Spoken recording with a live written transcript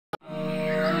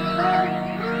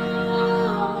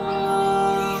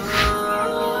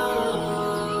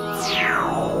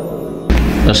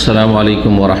अस्सलामु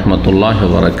अलैकुम वरहमतुल्लाहि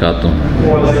वबरकातुहू।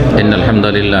 इन्नल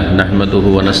हम्दुलिल्लाह नहमदुहु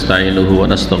व नस्तईनुहु व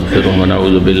नस्तगफिरुहु व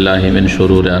नऊज़ु बिल्लाहि मिन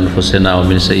शुरूरि अनफुसिना व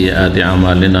मिन सय्यिआति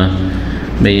अमालिना।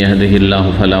 मन यहदिहिल्लाहु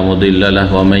फला मुदिल्ल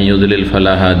लहु व मन युद्लिल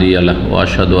फला हादिय लहु व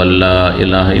अशहदु अल्ला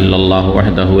इलाहा इल्लल्लाहु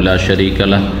वहदहु ला शरीका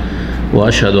लहु व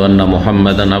अशहदु अन्न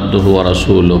मुहम्मदन अब्दुहु व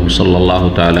रसूलुहु सल्लल्लाहु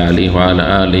तआला अलैहि व अला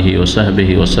आलिहि व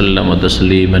सहबिहि व सल्लम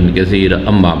तस्लीमान कसीरा।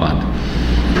 अम्मा बाद।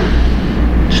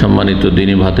 सम्मानित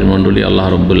दीनी भातृमंडলী, আল্লাহ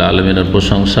রাব্বুল আলামিনের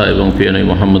প্রশংসা এবং প্রিয় নবী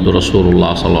মুহাম্মদ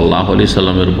রাসূলুল্লাহ সাল্লাল্লাহু আলাইহি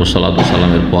সাল্লামের উপর সালাত ও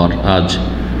সালামের পর আজ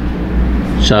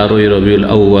 4 রবিউল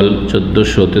আউয়াল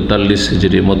 1443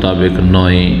 হিজরি মোতাবেক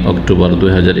 9 অক্টোবর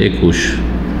 2021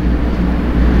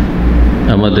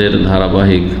 আমাদের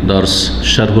ধারাবাহিক দর্স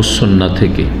শারহুস সুন্নাহ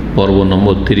থেকে পর্ব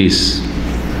নম্বর 30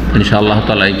 ইনশাআল্লাহ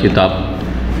তাআলা এই কিতাব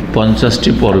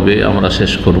 50টি পর্বে আমরা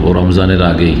শেষ করব রমজানের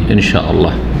আগেই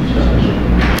ইনশাআল্লাহ।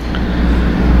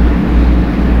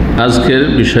 আজকের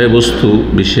বিষয়বস্তু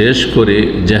বিশেষ করে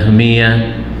জাহমিয়া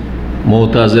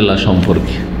মুতাজিলা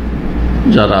সম্পর্কে,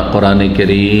 যারা কোরআনে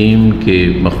কারীমকে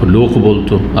মখলুক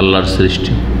বলতো, আল্লাহর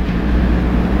সৃষ্টি,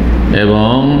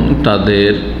 এবং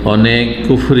তাদের অনেক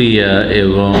কুফরিয়া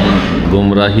এবং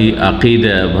গুমরাহি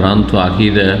আকিদা, ভ্রান্ত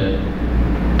আকিদা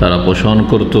তারা পোষণ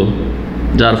করত,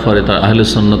 যার ফলে তারা আহলে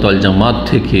সুন্নাত ওয়াল জামাত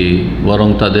থেকে বরং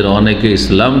তাদের অনেকে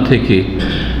ইসলাম থেকে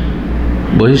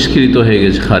বহিষ্কৃত হয়ে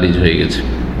গেছে, খারিজ হয়ে গেছে।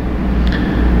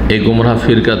 এই গুমরাহ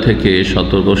ফিরকা থেকে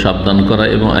সতর্ক সাবধান করা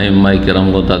এবং আইম্মায়ে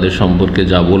কেরামগণ তাদের সম্পর্কে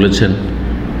যা বলেছেন,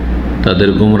 তাদের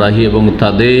গুমরাহি এবং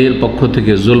তাদের পক্ষ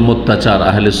থেকে জুলম অত্যাচার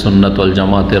আহলে সুন্নাত ওয়াল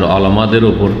জামাতের উলামাদের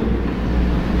ওপর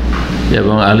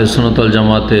এবং আহলে সুন্নাত ওয়াল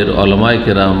জামাতের উলামায়ে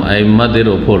কেরাম আইম্মাদের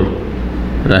ওপর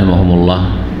রাহিমাহুমুল্লাহ,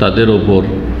 তাদের ওপর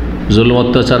জুলম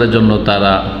অত্যাচারের জন্য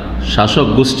তারা শাসক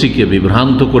গোষ্ঠীকে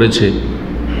বিভ্রান্ত করেছে,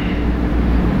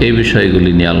 এই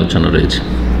বিষয়গুলি নিয়ে আলোচনা রয়েছে।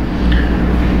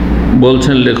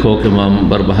 বলছেন লেখক ইমাম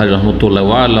বারবাহারি রহমতুল্লাহ,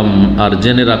 ওয়ালাম, আর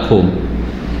জেনে রাখো,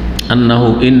 আন্নাহু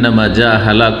ইন্নামা জা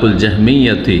হালাকুল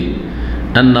জাহমিয়াতি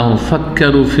আন্নাহু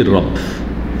ফাক্কারু ফির রব।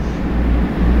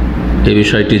 এই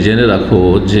বিষয়টি জেনে রাখো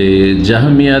যে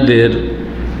জাহমিয়াদের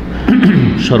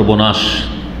সর্বনাশ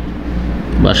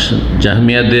বা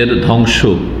জাহমিয়াদের ধ্বংস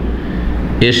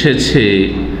এসেছে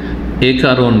এ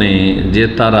কারণে যে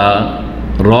তারা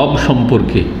রব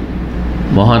সম্পর্কে,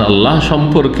 মহান আল্লাহ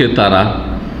সম্পর্কে তারা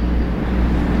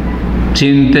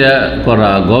চিন্তা করা,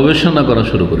 গবেষণা করা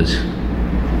শুরু করেছে।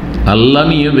 আল্লাহ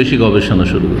নিয়ে বেশি গবেষণা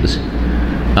শুরু করেছে,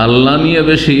 আল্লাহ নিয়ে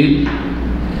বেশি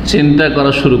চিন্তা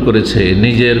করা শুরু করেছে,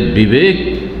 নিজের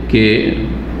বিবেককে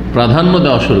প্রাধান্য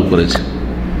দেওয়া শুরু করেছে।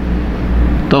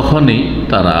 তখনই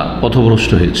তারা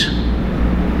পথভ্রষ্ট হয়েছে।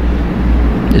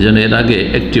 এই জন্য এর আগে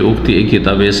একটি উক্তি এই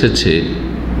কিতাবে এসেছে,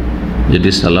 যেটি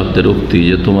সালাফদের উক্তি,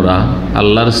 যে তোমরা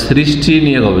আল্লাহর সৃষ্টি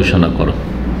নিয়ে গবেষণা করো,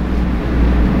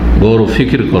 গৌর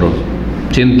ফিকির করো,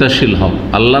 চিন্তাশীল হও,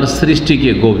 আল্লাহর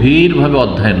সৃষ্টিকে গভীরভাবে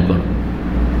অধ্যয়ন করো।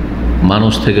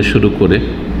 মানুষ থেকে শুরু করে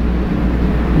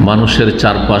মানুষের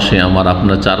চারপাশে, আমার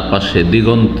আপনার চারপাশে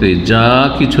দিগন্তে যা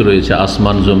কিছু রয়েছে,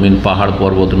 আসমান জমিন, পাহাড়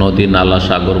পর্বত, নদী নালা,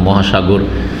 সাগর মহাসাগর,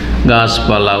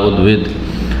 গাছপালা, উদ্ভিদ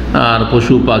আর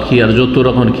পশু পাখি আর যত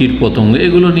রকম কীট পতঙ্গ,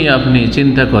 এগুলো নিয়ে আপনি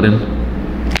চিন্তা করেন।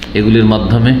 এগুলির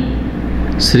মাধ্যমে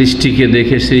সৃষ্টিকে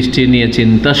দেখে, সৃষ্টি নিয়ে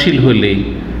চিন্তাশীল হলেই,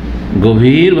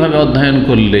 গভীরভাবে অধ্যয়ন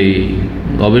করলে,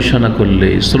 গবেষণা করলে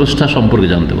স্রষ্টা সম্পর্কে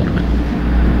জানতে পারবেন।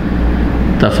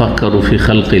 তাফাক্কারু ফি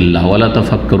খালকিল্লাহ ওয়ালা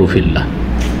তাফাক্কারু ফিল্লাহ।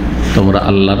 তোমরা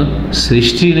আল্লাহর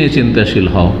সৃষ্টি নিয়ে চিন্তাশীল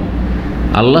হও,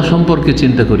 আল্লাহ সম্পর্কে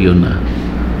চিন্তা করিও না।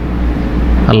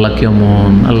 আল্লাহ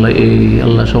কেমন, আল্লাহ এই,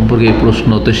 আল্লাহ সম্পর্কে এই প্রশ্ন,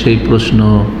 তো সেই প্রশ্ন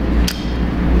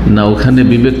না, ওখানে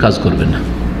বিবেক কাজ করবে না,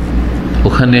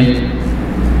 ওখানে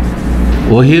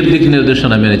ওহীর দিক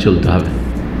নির্দেশনা মেনে চলতে হবে।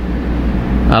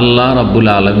 আল্লাহ রাব্বুল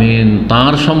আলামিন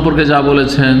তাঁর সম্পর্কে যা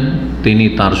বলেছেন, তিনি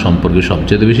তাঁর সম্পর্কে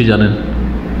সবচেয়ে বেশি জানেন।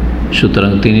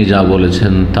 সুতরাং তিনি যা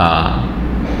বলেছেন তা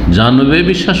জানবে,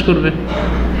 বিশ্বাস করবে।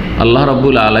 আল্লাহ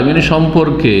রাব্বুল আলামিন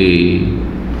সম্পর্কে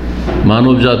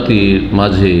মানব জাতির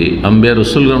মাঝে, আম্বিয়া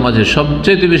রাসূলগণ মাঝে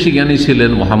সবচেয়ে বেশি জ্ঞানী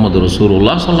ছিলেন মুহাম্মদ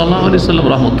রাসূলুল্লাহ সাল্লাল্লাহু আলাইহি সাল্লাম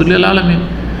রাহমাতুল লিল আলামিন।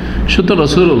 সুতরাং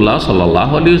রাসূলুল্লাহ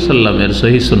সাল্লাল্লাহু আলাইহি সাল্লামের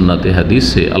সহিহ সুন্নাতে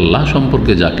হাদিসে আল্লাহ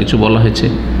সম্পর্কে যা কিছু বলা হয়েছে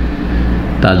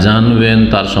তা জানবেন,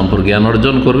 তার সম্পর্কে জ্ঞান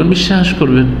অর্জন করবেন, বিশ্বাস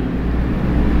করবেন।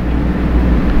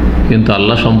 কিন্তু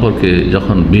আল্লাহ সম্পর্কে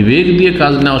যখন বিবেক দিয়ে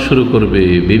কাজ নেওয়া শুরু করবে,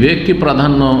 বিবেককে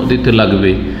প্রাধান্য দিতে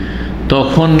লাগবে,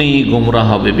 তখনই গোমরাহ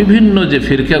হবে। বিভিন্ন যে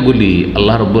ফিরকাগুলি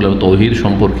আল্লাহ রাব্বুল আলামিন তাওহীদ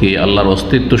সম্পর্কে, আল্লাহর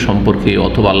অস্তিত্ব সম্পর্কে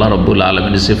অথবা আল্লাহ রাব্বুল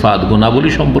আলামিনের সিফাত গুণাবলী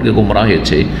সম্পর্কে গোমরাহ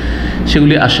হয়েছে,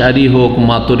 সেগুলি আশআরি হোক,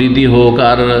 মাতুরিদি হোক,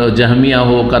 আর জাহমিয়া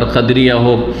হোক, আর কাদরিয়া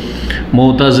হোক,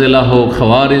 মুতাজিলা হোক,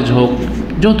 খাওয়ারিজ হোক,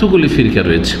 যতগুলি ফিরকা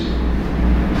রয়েছে,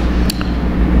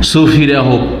 সুফিরা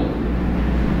হোক,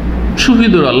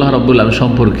 সুফিদের আল্লাহ রাব্বুল আলামিন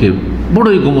সম্পর্কে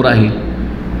বড়ই গুমরাহি,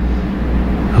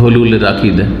 হলুলের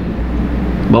আকীদা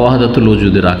বা ওয়াহদাতুল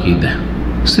ওজুদের আকীদা,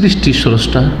 সৃষ্টি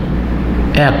স্রষ্টা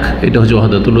এক, এটা হচ্ছে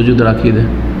ওয়াহদাতুল ওজুদের আকীদা।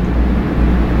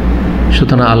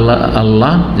 সুতরাং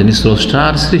আল্লাহ যিনি স্রষ্টা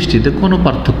আর সৃষ্টিতে কোনো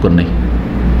পার্থক্য নেই।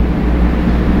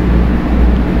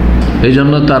 এই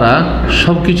জন্য তারা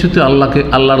সব কিছুতে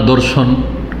আল্লাহর দর্শন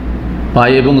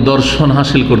পায় এবং দর্শন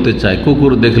হাসিল করতে চায়।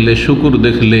 কুকুর দেখলে, শুকুর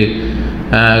দেখলে,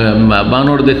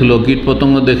 বানর দেখলো, কীট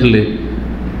পতঙ্গ দেখলে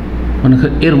মনে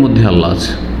হয় এর মধ্যে আল্লাহ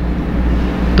আছে।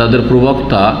 তাদের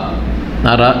প্রবক্তা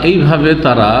তারা এইভাবে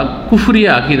তারা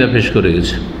কুফরিয়া আকীদা পেশ করে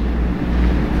গেছে।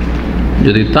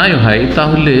 যদি তাই হয়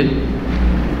তাহলে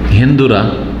হিন্দুরা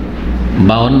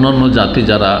বা অন্যান্য জাতি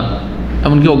যারা,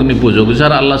 এমনকি অগ্নি পূজক,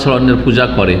 যারা আল্লাহ ছাড়া অন্যের পূজা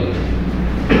করে,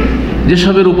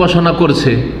 যেসবের উপাসনা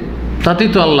করছে তাতেই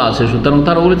তো আল্লাহ আছে। সুতরাং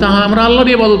তারা বলেছে হ্যাঁ আমরা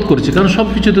আল্লাহরই ইবাদত করছি, কারণ সব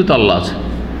কিছুতে তো আল্লাহ আছে।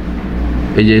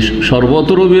 এই যে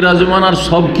সর্বত্র বিরাজমান আর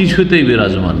সব কিছুতেই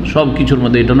বিরাজমান, সব কিছুর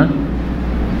মধ্যে এটা না,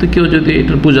 তো কেউ যদি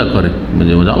এটার পূজা করে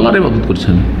আল্লাহর ইবাদত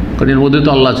করছেন, কারণ এর মধ্যে তো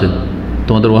আল্লাহ আছে।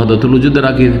 তোমাদের ওয়াহদাতুল ওজুদের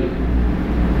আকীদা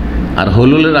আর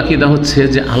হলুলের আকীদা হচ্ছে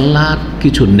যে আল্লাহর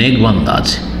কিছু নেক বান্দা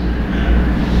আছে,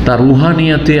 তার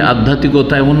রুহানিয়াতে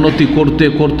আধ্যাত্মিকতায় উন্নতি করতে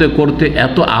করতে করতে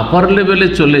এত আপার লেভেলে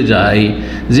চলে যায়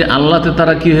যে আল্লাহতে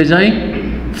তারা কি হয়ে যায়,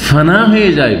 ফানা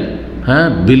হয়ে যায়, হ্যাঁ,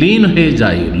 বিলীন হয়ে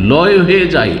যায়, লয় হয়ে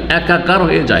যায়, একাকার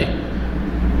হয়ে যায়।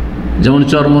 যেমন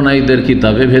চরমনাইদের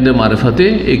কিতাবে ভেদে মারেফাতে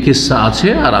এই কিস্সা আছে,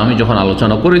 আর আমি যখন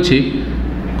আলোচনা করেছি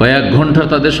কয়েক ঘন্টা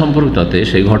তাদের সম্পর্কটাতে,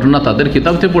 সেই ঘটনা তাদের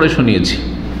কিতাবতে পড়ে শুনিয়েছি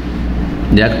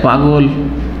যে এক পাগল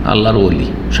আল্লাহর ওলি,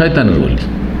 শয়তানের ওলি,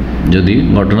 যদি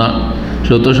ঘটনা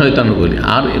সত্য শয়তানের ওলি,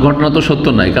 আর ঘটনা তো সত্য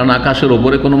নাই, কারণ আকাশের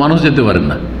ওপরে কোনো মানুষ যেতে পারেন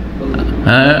না,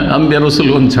 হ্যাঁ, আম্বিয়া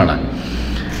রাসূলগণ ছাড়া।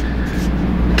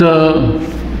 তো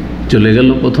চলে গেল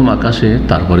প্রথম আকাশে,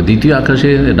 তারপরে দ্বিতীয় আকাশে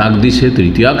ডাক দিছে,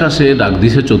 তৃতীয় আকাশে ডাক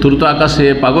দিছে, চতুর্থ আকাশে,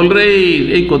 পাগল রে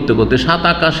এই করতে করতে 7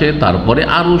 আকাশে, তারপরে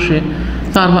আরশে,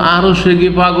 তারপর আরশে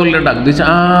গিয়ে পাগলরে ডাক দিচ্ছে,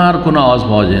 আর কোনো আওয়াজ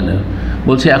পাওয়া যায় না।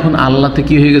 বলছে এখন আল্লাহতে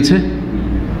কি হয়ে গেছে,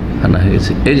 ফানা হয়ে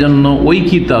গেছে। এই জন্য ওই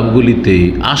কিতাবগুলিতে,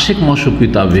 আশিক মাসুক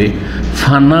কিতাবে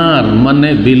ফানার মানে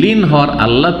বিলীন হওয়ার,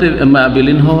 আল্লাহতে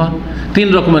বিলীন হওয়া, 3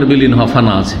 রকমের বিলীন হওয়া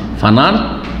ফানা আছে। ফানার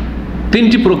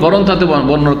 3টি প্রকরণ তাতে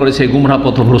বর্ণনা করেছে গুমরাহ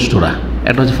পথভ্রষ্টরা।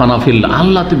 একটা হচ্ছে ফানাফিল্লাহ,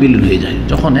 আল্লাহতে বিলীন হয়ে যায়,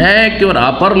 যখন একেবারে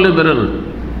আপার লেভেলের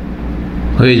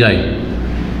হয়ে যায়,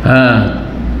 হ্যাঁ,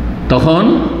 তখন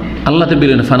আল্লাহতে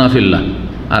বিলীন, ফানাফিল্লাহ।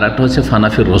 আর একটা হচ্ছে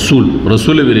ফানাফির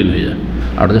রসুলে বিলীন হয়ে যায়।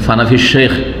 আর হচ্ছে ফানাফির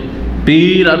শেখ,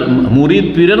 পীর আর মুরিদ,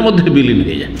 পীরের মধ্যে বিলীন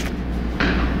হয়ে যায়।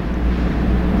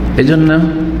 এই জন্য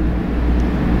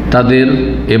তাদের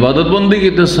ইবাদত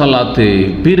বন্দেগীতে, সালাতে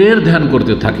পীরের ধ্যান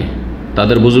করতে থাকে।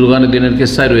 তাদের বুজুর্গানে দিনের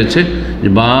কিস্সায় রয়েছে যে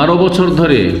 12 বছর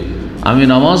ধরে আমি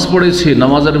নামাজ পড়েছি,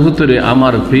 নামাজের ভিতরে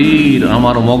আমার পীর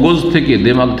আমার মগজ থেকে,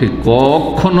 দেমাগ থেকে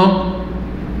কখনো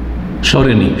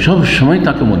সরেনি, সব সময়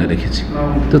তাকে মনে রেখেছি।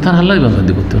 তো তার আল্লাহ ইবাদত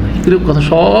করতে নাই, এরকম কথা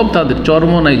সব তাদের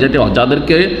চর্ম নাই,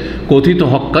 যাদেরকে কথিত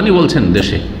হক্কানি বলছেন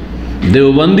দেশে।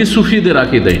 দেওবন্দি সুফিদের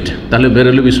আকীদা এটা, তাহলে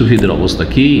বেরেলভি সুফিদের অবস্থা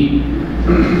কি?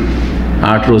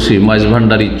 আটরসি, মাইজ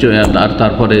ভান্ডারি, আর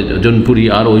তারপরে জনপুরি,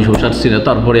 আর ওই সারসিনা,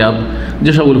 তারপরে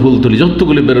যে সবগুলো ফুলতুলি,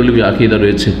 যতগুলি বেরেলভি আকীদা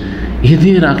রয়েছে,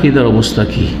 এদের আকীদার অবস্থা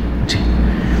কি?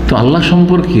 তো আল্লাহ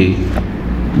সম্পর্কে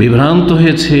বিভ্রান্ত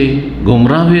হয়েছে,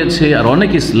 গোমরাহ হয়েছে, আর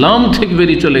অনেকে ইসলাম থেকে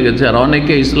বেরিয়ে চলে গেছে, আর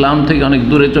অনেকে ইসলাম থেকে অনেক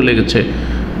দূরে চলে গেছে।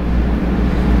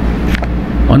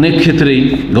 অনেক ক্ষেত্রেই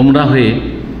গোমরাহ হয়ে,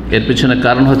 এর পেছনে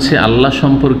কারণ হচ্ছে আল্লাহ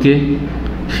সম্পর্কে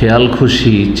খেয়াল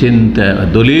খুশি চিন্তা,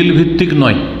 দলিল ভিত্তিক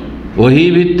নয়, ওহী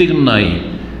ভিত্তিক নয়,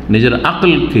 নিজের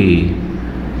আকলকে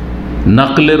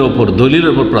নাকলের ওপর,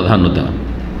 দলিলের ওপর প্রাধান্য দেওয়া।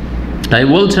 তাই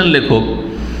বলছেন লেখক,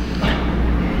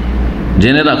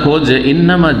 জেনে রাখো যে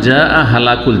ইন্নামা জা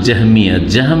হালাকুল জাহমিয়া,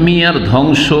 জাহমিয়ার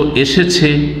ধ্বংস এসেছে,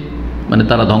 মানে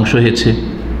তারা ধ্বংস হয়েছে।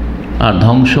 আর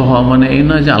ধ্বংস হওয়া মানে এই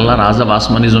নয় যে আল্লাহর আযাব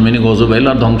আসমানি জমিনে গজব এলো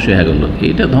আর ধ্বংস হয়ে গেল,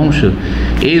 এইটা ধ্বংস।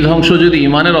 এই ধ্বংস যদি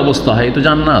ইমানের অবস্থা হয়, এই তো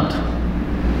জান্নাত,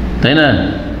 তাই না?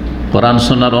 কোরআন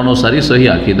সুন্নাহর অনুসারী সহি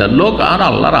আকীদার লোক, আর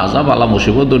আল্লাহর আযাব আলা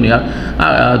মুসিবত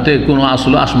দুনিয়াতে কোনো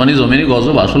আসলো আসমানি জমিনে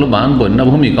গজব আসলো, বান, বন্যা,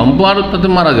 ভূমিকম্প, আর তাতে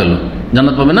মারা গেল,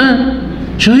 জান্নাত পাবে না?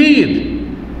 শহীদ,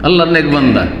 আল্লাহর নেক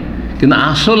বান্দা। কিন্তু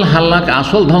আসল হাল্লাক,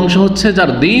 আসল ধ্বংস হচ্ছে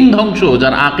যার দিন ধ্বংস,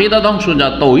 যার আকীদা ধ্বংস,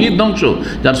 যার তাওহীদ ধ্বংস,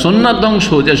 যার সুন্নাত ধ্বংস,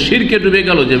 যে শিরকে ডুবে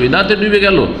গেল, যে বিদআতে ডুবে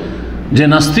গেল, যে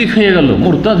নাস্তিক হয়ে গেল,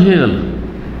 মুরতাদ হয়ে গেল,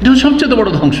 এটা সবচেয়ে বড়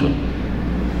ধ্বংস।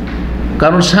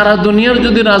 কারণ সারা দুনিয়ার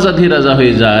যদি রাজা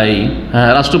হয়ে যায়, হ্যাঁ,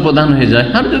 রাষ্ট্রপ্রধান হয়ে যায়,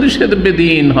 আর যদি সে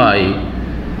বেদিন হয়,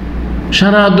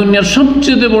 সারা দুনিয়ার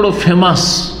সবচেয়ে বড় ফেমাস,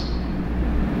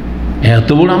 এত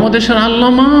বড় আমাদের দেশের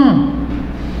আল্লামা,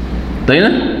 তাই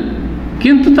না?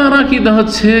 কিন্তু তার আকীদা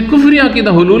হচ্ছে কুফরি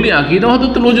আকীদা, হুলুলি আকীদা,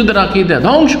 ওয়াহদাতুল ওজুদের আকীদা।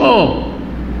 ধ্বংস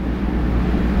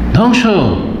ধ্বংস,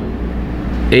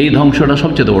 এই ধ্বংসটা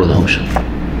সবচেয়ে বড় ধ্বংস।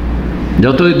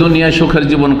 যতই দুনিয়ায় সুখের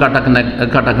জীবন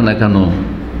কাটাক না কেন,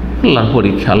 আল্লাহর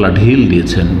পরীক্ষা, আল্লাহ ঢিল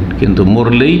দিয়েছেন, কিন্তু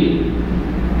মরলেই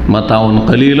মাতাউন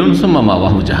কলিলুন সুম্মা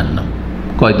মাওয়াহু জাহান্নাম,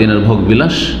 কয়দিনের ভোগ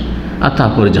বিলাস আর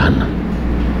তারপরে জাহান্নাম।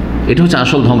 এটা হচ্ছে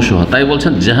আসল ধ্বংস। তাই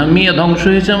বলছেন জাহমিয়া ধ্বংস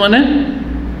হয়েছে মানে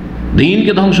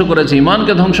দ্বীনকে ধ্বংস করেছে,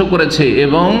 ইমানকে ধ্বংস করেছে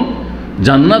এবং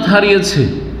জান্নাত হারিয়েছে,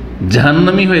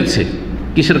 জাহান্নামী হয়েছে।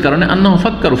 কিসের কারণে? আন্নাহু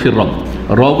ফাক্কারু ফির রব,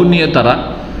 রব নিয়ে তারা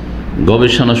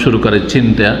গবেষণা শুরু করে,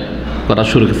 চিন্তা করা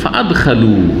শুরু করে।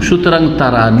 ফাদখালু, সুতরাং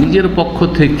তারা নিজের পক্ষ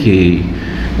থেকে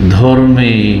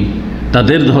ধর্মে,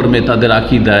 তাদের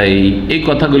আকীদায় এই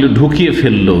কথাগুলি ঢুকিয়ে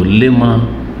ফেললো। লেমা,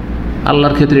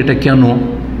 আল্লাহর ক্ষেত্রে এটা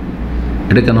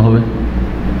কেন হবে?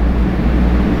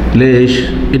 লেশ,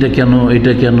 এটা কেন,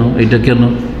 এটা কেন?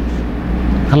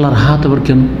 আল্লাহর হাত আবার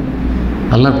কেন?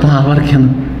 আল্লাহর পা আবার কেন?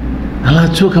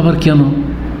 আল্লাহর চোখ আবার কেন?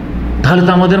 তাহলে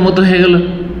তো আমাদের মতো হয়ে গেল,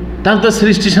 তাহলে তো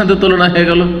সৃষ্টির সাথে তুলনা হয়ে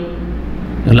গেল।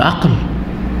 এগুলো আকল।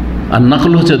 আর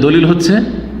নকল হচ্ছে, দলিল হচ্ছে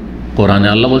কোরআনে।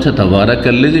 আল্লাহ বলছে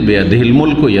তাবারাকাল্লাযী বিয়াদিহিল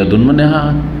মুলকু ইয়াদুন মানে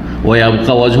হাত ওয়া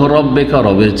ইয়াবকা ওয়াজহু রাব্বিকা,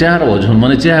 রবের চেহারা, ওয়াজহুন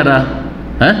মানে চেহারা,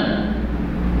 হ্যাঁ,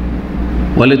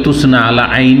 ওয়ালি তুসনা আলা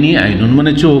আইনি, আইনুন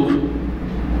মানে চোখ।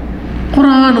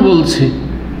 কোরআন বলছে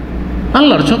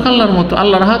আল্লাহর চোখ আল্লাহর মতো,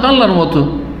 আল্লাহর হাত আল্লাহর মতো,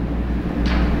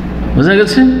 বোঝা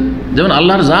গেছে? যেমন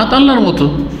আল্লাহর জাত আল্লাহর মতো,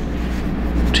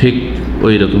 ঠিক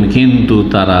ওই রকমই। কিন্তু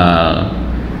তারা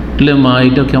লেমা,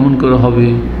 এটা কেমন করে হবে?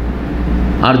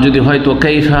 আর যদি হয়তো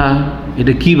কাইফা,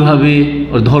 এটা কিভাবে,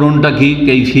 ওর ধরনটা কি,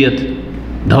 কাইফিয়াত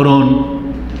ধরন।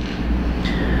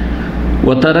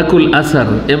 ও তারাকুল আসার,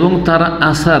 এবং তারা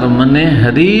আসার মানে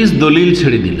হাদিস দলিল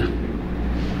ছেড়ে দিল।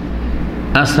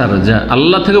 আসার যা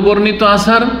আল্লাহ থেকে বর্ণিত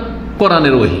আসার,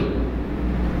 কোরআনের ওহী,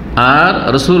 আর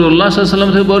রাসূলুল্লাহ সাল্লাল্লাহু আলাইহি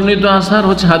ওয়াসাল্লাম থেকে বর্ণিত আসার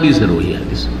হচ্ছে হাদিসের ওহী।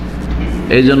 হাদিস,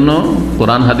 এই জন্য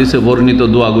কোরআন হাদিসে বর্ণিত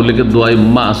দোয়াগুলিকে দোয়াই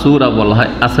মাসুরা বলা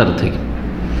হয় আসার থেকে।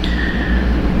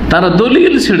 তারা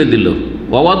দলিল ছেড়ে দিল।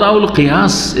 ওয়াদাউল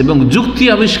কিয়াস, এবং যুক্তি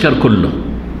আবিষ্কার করল।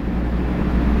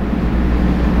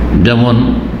 যেমন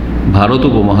ভারত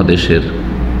উপমহাদেশের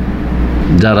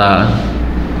যারা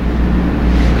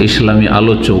ইসলামী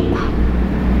আলোচক,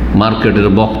 মার্কেটের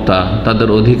বক্তা, তাদের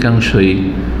অধিকাংশই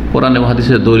কোরআনে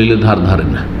হাদিসের দলিলের ধার ধারে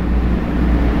না।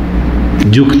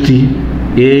 যুক্তি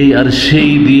এই আর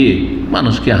সেই দিয়ে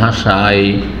মানুষকে হাসায়,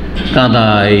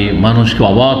 কাঁদায়, মানুষকে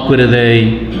অবাক করে দেয়,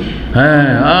 হ্যাঁ,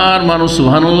 আর মানুষ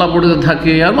সুবহানাল্লাহ পড়তে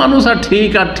থাকে, আর মানুষ আর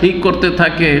ঠিক করতে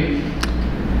থাকে।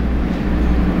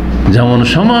 যেমন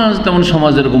সমাজ তেমন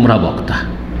সমাজের গুমরা বক্তা,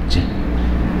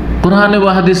 কোরআনে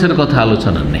বা হাদিসের কথা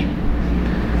আলোচনা নেই।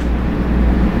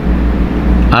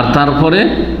 আর তারপরে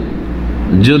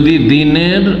যদি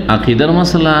দিনের আকীদার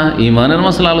মাসলা, ইমানের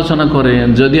মাসলা আলোচনা করেন,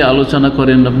 যদি আলোচনা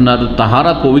করেন আপনার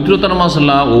তাহারা পবিত্রতার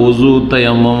মাসলা, ওযু,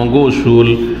 তায়াম্মুম, গোসল,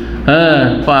 হ্যাঁ,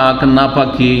 পাক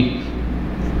নাপাকি,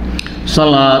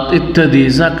 সালাত ইত্যাদি,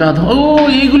 যাকাত,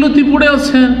 এইগুলোতে পড়ে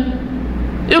আছে,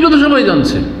 এগুলো তো সবাই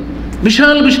জানছে।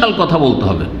 বিশাল বিশাল কথা বলতে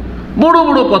হবে, বড়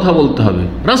বড় কথা বলতে হবে,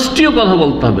 রাষ্ট্রীয় কথা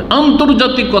বলতে হবে,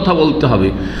 আন্তর্জাতিক কথা বলতে হবে।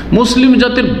 মুসলিম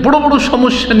জাতির বড় বড়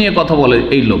সমস্যা নিয়ে কথা বলে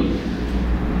এই লোক,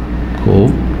 খুব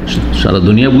সারা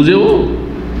দুনিয়া বুঝেও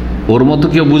ওর মতো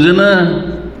কেউ বুঝে না।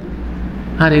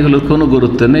 আর এগুলোর কোনো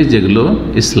গুরুত্ব নেই যেগুলো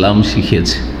ইসলাম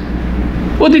শিখিয়েছে।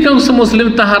 অধিকাংশ মুসলিম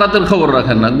তাহারাতের খবর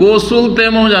রাখেন না, গোসল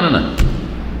তেমন জানে না,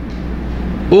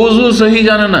 ওযু সহি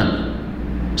জানে না,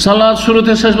 সালাত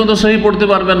শুরুতে শেষ পর্যন্ত সহি পড়তে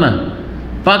পারবে না,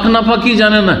 পাক না পাকি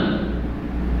জানে না,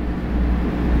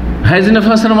 হাইজ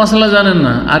নেফাসের মাসলা জানেন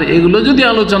না। আর এগুলো যদি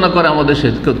আলোচনা করে আমাদের সে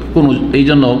কোনো, এই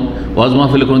জন্য ওয়াজ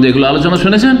মাহফিলে কোনো এগুলো আলোচনা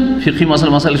শুনেছেন? ফিকহি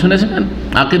মাসালা শুনেছেন?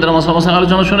 আকীদার মাসালা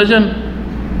আলোচনা শুনেছেন?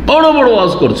 বড় বড়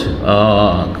ওয়াজ করছে,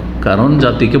 কারণ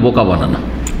জাতিকে বোকা বানানো,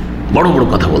 বড় বড়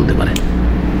কথা বলতে পারে।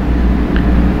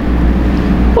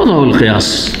 ওয়াদাউল কিয়াস,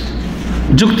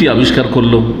 যুক্তি আবিষ্কার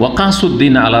করলো।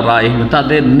 ওয়াকাসুদ্দিন আলা রায়হিম,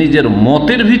 তাদের নিজের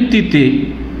মতের ভিত্তিতে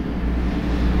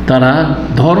তারা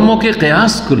ধর্মকে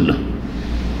কিয়াস করলো,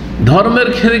 ধর্মের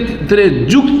ক্ষেত্রে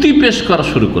যুক্তি পেশ করা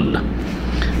শুরু করল।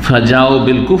 ফাজাও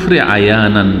বিল কুফরে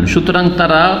আয়ানান, সুতরাং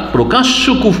তারা প্রকাশ্য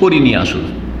কুফরি নিয়ে আসল,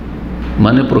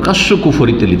 মানে প্রকাশ্য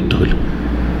কুফরিতে লিপ্ত হইল।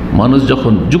 মানুষ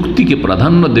যখন যুক্তিকে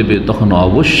প্রাধান্য দেবে তখন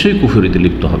অবশ্যই কুফরিতে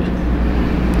লিপ্ত হবে।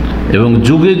 এবং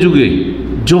যুগে যুগে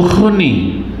যখনই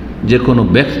যে কোনো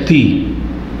ব্যক্তি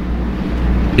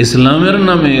ইসলামের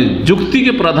নামে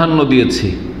যুক্তিকে প্রাধান্য দিয়েছে,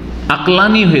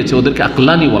 আকলানি হয়েছে, ওদেরকে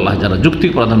আকলানি বলা হয়, যারা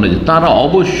যুক্তিকে প্রাধান্য দিয়েছে তারা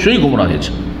অবশ্যই গোমরা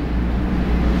হয়েছে।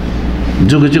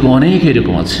 যুগে যুগে অনেক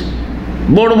এরকম আছে,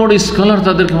 বড় বড় স্কলার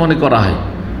তাদেরকে মনে করা হয়,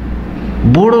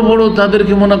 বড় বড়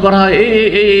তাদেরকে মনে করা হয়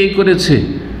এই করেছে,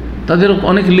 তাদের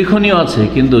অনেক লিখনীয় আছে,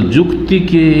 কিন্তু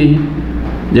যুক্তিকে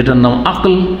যেটার নাম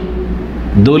আকল,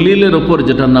 দলিলের ওপর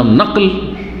যেটার নাম নকল,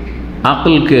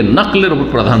 আকলকে নকলের ওপর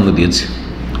প্রাধান্য দিয়েছে,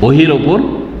 ওহির ওপর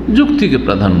যুক্তিকে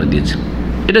প্রাধান্য দিয়েছে।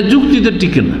 এটা যুক্তিতে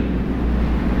টিকে না,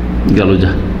 গেল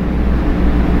যা।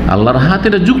 আল্লাহর হাত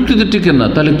এটা যুক্তিতে টিকে না,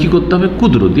 তাহলে কি করতে হবে?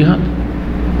 কুদরতি হাত।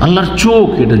 আল্লাহর চোখ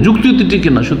এটা যুক্তিতে টিকে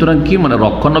না, সুতরাং কি মানে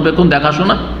রক্ষণাবেক্ষণ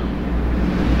দেখাশোনা।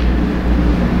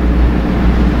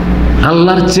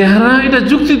 আল্লাহর চেহারা এটা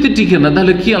যুক্তিতে টিকে না,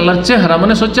 তাহলে কি আল্লাহর চেহারা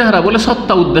মানে চেহারা বলে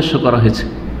সত্তা উদ্দেশ্য করা হয়েছে।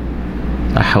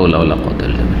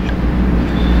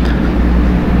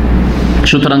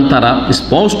 সুতরাং তারা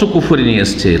স্পষ্ট কুফরি নিয়ে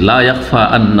এসছে। লা ইয়াখফা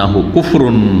আন্নাহু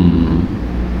কুফরুন,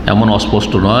 এমন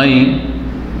অস্পষ্ট নয়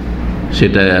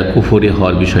সেটা কুফরি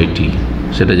হওয়ার বিষয়টি,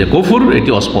 সেটা যে কুফর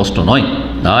এটি অস্পষ্ট নয়।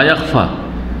 লা ইয়াখফা,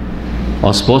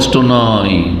 অস্পষ্ট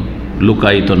নয়,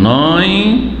 লুকায়িত নয়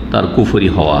তার কুফরি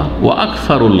হওয়া। ওয়া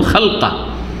আকফারুল খালকা,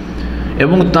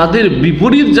 এবং তাদের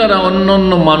বিপরীত যারা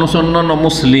অন্যান্য মানুষ, অন্যান্য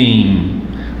মুসলিম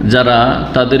যারা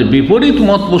তাদের বিপরীত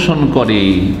মত পোষণ করে,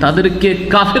 তাদেরকে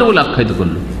কাফের বলে আখ্যায়িত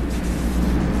করল।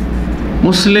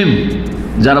 মুসলিম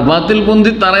যারা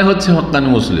বাতিলপন্থী তারাই হচ্ছে হক্কানি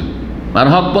মুসলিম, আর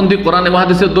হকপন্থী কোরআনে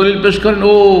হাদিসের দলিল পেশ করেন,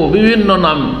 ও বিভিন্ন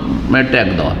নাম ট্যাগ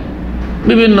দেওয়া,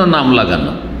 বিভিন্ন নাম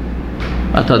লাগানো,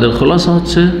 আর তাদের খোলাসা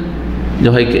হচ্ছে যে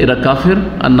ভাই এরা কাফের,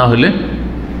 আর না হলে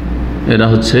এরা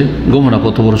হচ্ছে গোমরা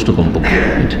পথভ্রষ্ট কমপক্ষে।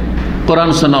 কোরআন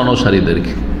সুন্নাহ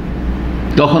অনুসারীদেরকে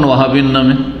কখনো ওয়াহাবির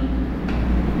নামে,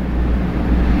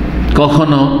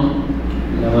 কখনো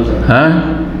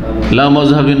লা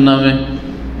মাযহাবির নামে,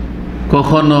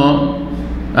 কখনো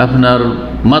আপনার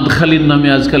মাদখালির নামে,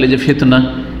 আজকাল যে ফিতনা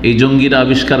এই জঙ্গিরা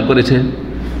আবিষ্কার করেছে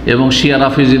এবং শিয়া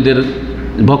রাফিজিদের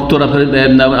ভক্তরা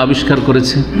আবিষ্কার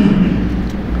করেছে,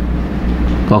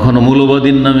 কখনো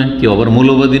মৌলবাদীর নামে, কেউ আবার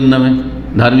মৌলবাদীর নামে,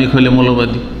 ধার্মিক হলে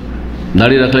মৌলবাদী,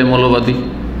 দাড়ি রাখলে মৌলবাদী,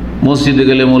 মসজিদে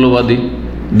গেলে মৌলবাদী,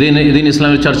 দিন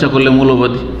ইসলামের চর্চা করলে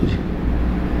মৌলবাদী,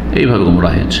 এইভাবে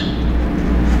গোমরাহ হয়েছে।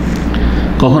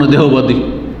 কখনো দেহবাদী,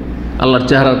 আল্লাহর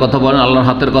চেহারার কথা বলেন, আল্লাহর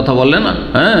হাতের কথা বললে না,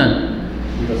 হ্যাঁ,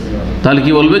 তাহলে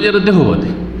কি বলবে যে এটা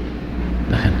দেহবাদী।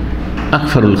 দেখেন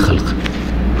আকফারুল খালক,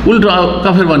 উল্টো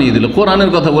কাফের বানিয়ে দিল।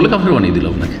 কোরআনের কথা বলে কাফের বানিয়ে দিল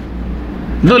আপনাকে,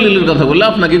 দলিলের কথা বলে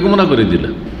আপনাকে গুমরাহ করে দিল।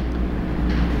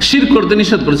 শিরক করতে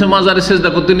নিষেধ করেছেন, মাজারে সেজদা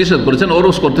করতে নিষেধ করেছেন,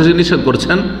 ওরস করতে নিষেধ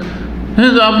করেছেন,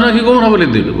 হ্যাঁ, আপনাকে গুমরাহ বলে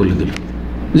দিল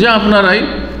যে আপনারাই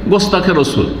গোস্তাখে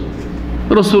রসুল,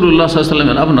 রসুল্লাহ সাল্লাল্লাহু আলাইহি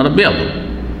ওয়াসাল্লামের আপনারা বেয়াদব,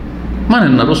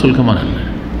 মানেন না, রসুলকে মানেন না।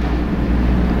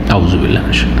 আউযুবিল্লাহ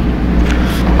মিনাশ শাইতানির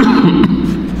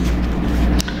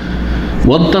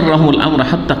ওয়াদ্দাররাহুল আমরা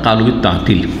হাত্তা ক্বালু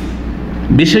বিত-তা'তিল,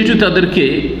 বিষয়টি তাদেরকে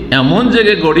এমন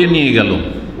জায়গায় গড়িয়ে নিয়ে গেল,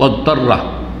 ওয়াদ্দাররা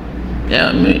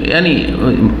यानी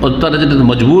তারা যেটা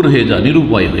মজবুর হয়ে যায়,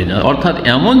 নিরুপায় হয়ে যায়, অর্থাৎ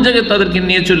এমন জায়গায় তাদেরকে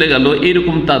নিয়ে চলে গেল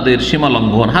এইরকম তাদের সীমা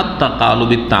লঙ্ঘন, হাত্তা ক্বালু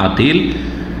বিত-তা'তিল,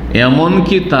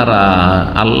 এমনকি তারা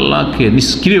আল্লাহকে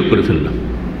নিষ্ক্রিয় করে ফেলল।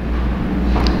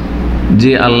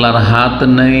 যে আল্লাহর হাত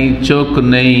নেই, চোখ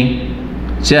নেই,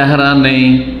 চেহারা নেই,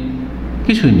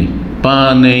 কিছুই নেই, পা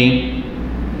নেই,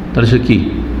 তাহলে সে কি?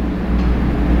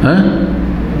 হ্যাঁ,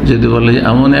 যদি বলে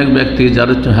এমন এক ব্যক্তি যার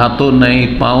হাতও নেই,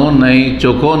 পাও নেই,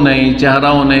 চোখও নেই,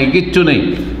 চেহারাও নেই, কিচ্ছু নেই,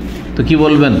 তো কি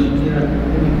বলবেন?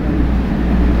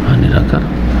 নিরাকার।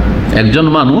 একজন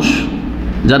মানুষ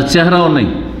যার চেহারাও নেই,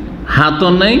 হাতও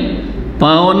নেই,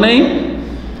 পাও নেই,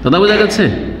 কথা বোঝা গেছে,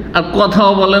 আর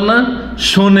কথাও বলে না,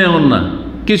 শোনেও না,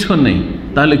 কিছু নেই,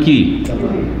 তাহলে কি?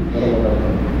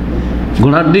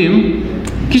 ঘোড়ার ডিম,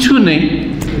 কিছু নেই,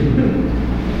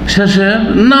 শেষে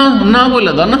না না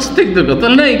বলে দাও, নাস্তিকদের কথা,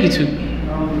 নেই, কিছু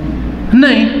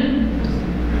নেই,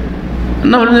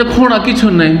 না বলেন যে খোঁড়া, কিছু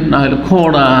নেই, না হলে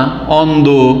খোঁড়া, অন্ধ,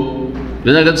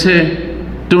 বোঝা গেছে,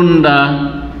 টুন্ডা,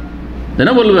 তাই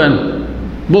না বলবেন?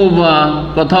 বোবা,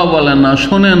 কথাও বলেন না,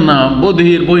 শোনেন না,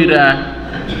 বধির, বহিরা,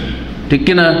 ঠিক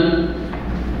কিনা?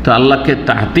 তো আল্লাহকে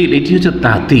তা'তিল, এটি হচ্ছে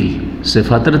তা'তিল,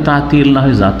 সিফাতের তা'তিল না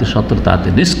হয় জাতের সত্তার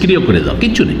তা'তিল, নিষ্ক্রিয় করে দাও,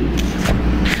 কিচ্ছু নেই,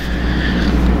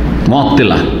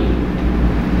 মুআত্তিলা।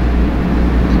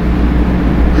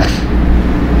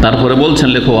 তারপরে বলছেন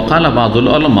লেখক, ওয়াকালা বাযুল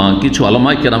উলামা, কিছু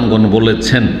উলামায়ে কেরামগণ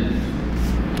বলেছেন,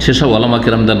 সেসব উলামায়ে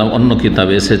কেরামদের নাম অন্য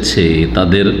কিতাবে এসেছে,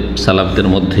 তাদের সালাফদের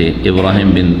মধ্যে ইব্রাহিম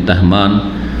বিন তাহমান,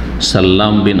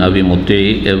 সাল্লাম বিন আবি মুতি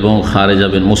এবং খারেজা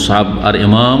বিন মুসআব আর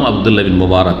ইমাম আব্দুল্লাহ বিন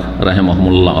মুবারক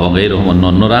রাহিমাহুমুল্লাহ ওয়া গায়রুহুম,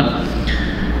 অন্যরা,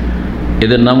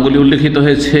 এদের নামগুলি উল্লেখিত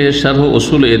হয়েছে শারহ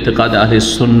উসুল ইতিকাদ আহলিস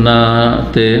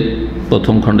সুন্নাহতে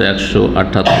প্রথম খণ্ড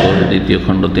 178, দ্বিতীয়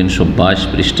খণ্ড 322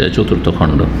 পৃষ্ঠায়, চতুর্থ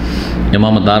খণ্ড।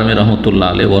 ইমাম দারমি রহমতুল্লাহ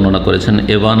আলাইহি বর্ণনা করেছেন।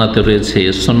 এবানাতে রয়েছে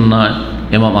সুন্নাহ,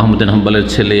 ইমাম আহমদ বিন হাম্বলের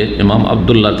ছেলে ইমাম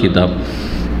আবদুল্লাহর কিতাব,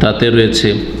 তাতে রয়েছে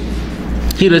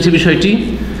কি রয়েছে বিষয়টি,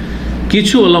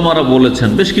 কিছু ওলামারা বলেছেন,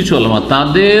 বেশ কিছু ওলামা,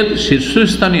 তাদের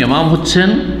শীর্ষস্থানীয় ইমাম হচ্ছেন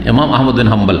ইমাম আহমদ বিন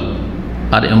হাম্বল,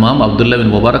 আর ইমাম আবদুল্লাহ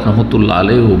বিন মুবারক রহমতুল্লাহ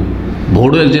আলাইহ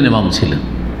বড় একজন ইমাম ছিলেন,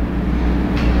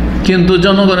 কিন্তু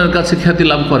জনগণের কাছে খ্যাতি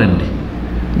লাভ করেননি।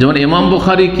 যেমন ইমাম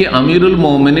বুখারীকে আমিরুল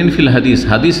মুমিনিন ফিল হাদিস,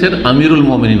 হাদিসের আমিরুল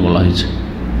মুমিনিন বলা হয়েছে,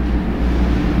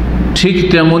 ঠিক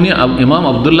তেমনি ইমাম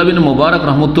আবদুল্লাহ বিন মুবারক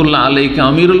রহমতুল্লাহ আলাইহকে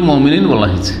আমিরুল মুমিনিন বলা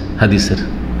হয়েছে,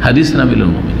 হাদিসের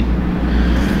আমিরুল মুমিনিন।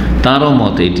 তারও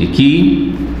মত এটি কি,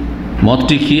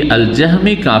 মতটি কি, আল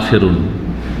জাহমি কাফেরুন,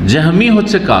 জাহমি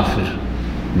হচ্ছে কাফের,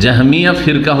 জাহমিয়া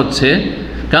ফিরকা হচ্ছে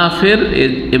কাফের,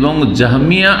 এবং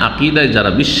জাহমিয়া আকিদায়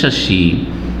যারা বিশ্বাসী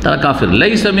তারা কাফের।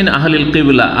 লাইসা মিন আহলিল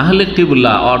কিবলা, আহলে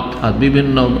কিবলা অর্থাৎ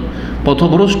বিভিন্ন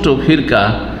পথভ্রষ্ট ফিরকা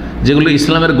যেগুলো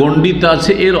ইসলামের গণ্ডিতে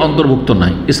আছে এর অন্তর্ভুক্ত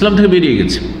নাই, ইসলাম থেকে বেরিয়ে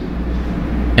গেছে,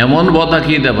 এমন বদ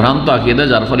আকিদা, ভ্রান্ত আকিদা,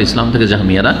 যার ফলে ইসলাম থেকে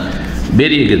জাহমিয়ারা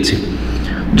বেরিয়ে গেছে।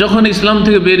 যখন ইসলাম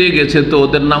থেকে বেরিয়ে গেছে তো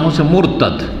ওদের নাম হচ্ছে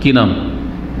মুরতাদ। কি নাম?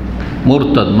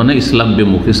 মুরতাদ মানে ইসলাম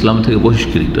বিমুখ, ইসলাম থেকে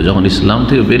বহিষ্কৃত। যখন ইসলাম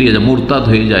থেকে বেরিয়ে যায়, মুরতাদ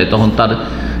হয়ে যায়, তখন তার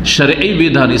শরঈ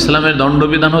বিধান, ইসলামের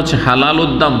দণ্ডবিধান হচ্ছে হালাল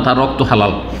উদ্দাম, তার রক্ত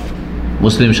হালাল।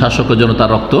 মুসলিম শাসকের জন্য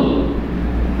তার রক্ত,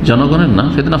 জনগণের না,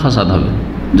 ফিতনা ফাসাদ হবে।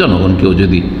 জনগণ কেউ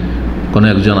যদি কোনো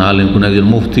একজন আলেম, কোনো একজন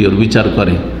মুফতি ওর বিচার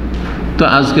করে, তো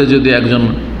আজকে যদি একজন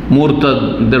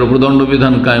মুরতাদের উপর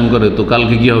দণ্ডবিধান কায়েম করে, তো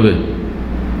কালকে কি হবে?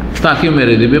 তাকে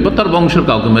মেরে দেবে বা তার বংশের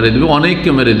কাউকে মেরে দেবে, অনেককে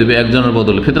মেরে দেবে, একজনের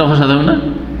বদলে ফিতনা ফাসাদ হবে না?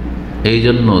 এই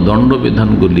জন্য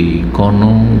দণ্ডবিধানগুলি কোনো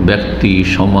ব্যক্তি,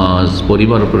 সমাজ,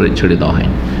 পরিবার উপরে ছেড়ে দেওয়া হয়।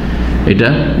 এটা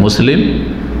মুসলিম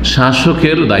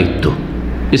শাসকের দায়িত্ব,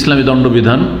 ইসলামী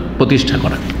দণ্ডবিধান প্রতিষ্ঠা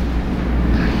করা।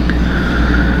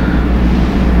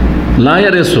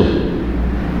 লায়ারেসো,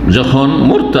 যখন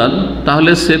মুরতাদ,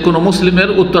 তাহলে সে কোনো মুসলিমের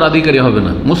উত্তরাধিকারী হবে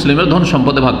না, মুসলিমের ধন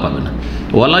সম্পদে ভাগ পাবে না।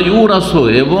 ওয়ালা ইউরাসো,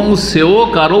 এবং সেও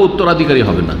কারো উত্তরাধিকারী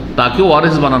হবে না, তাকেও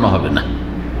ওয়ারিস বানানো হবে না।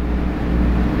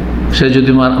 সে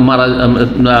যদি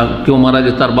কেউ মারা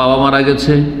গেছে, তার বাবা মারা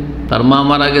গেছে, তার মা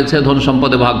মারা গেছে, ধন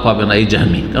সম্পদে ভাগ পাবে না এই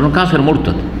জাহমি, কারণ কাফের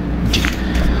মুরতাদ।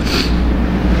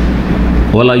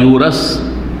 ওয়ালা ইউরাস,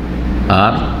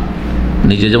 আর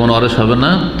নিজে যেমন ওয়ারিস হবে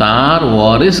না, তার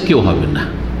ওয়ারিস কেউ হবে না,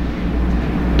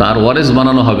 তার ওয়ারিস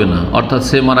বানানো হবে না। অর্থাৎ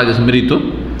সে মারা গেছে মৃত,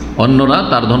 অন্যরা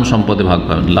তার ধন সম্পদে ভাগ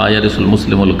পাবেন। লা ইয়ারিসুল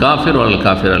মুসলিমুল কাফির ওয়াল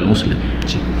কাফির আল মুসলিম।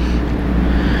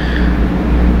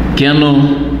 কেন?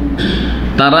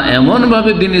 তারা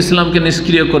এমনভাবে দিন ইসলামকে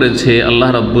নিষ্ক্রিয় করেছে, আল্লাহ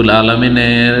রাব্বুল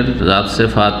আলামিনের জাত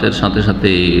সিফাতের সাথে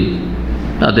সাথে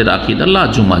তাদের আকীদা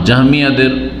লাজুমা,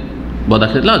 জাহমিয়াদের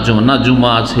বদাখিদ লাজুমা, না জুমা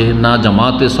আছে, না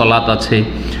জামাতে সলাত আছে,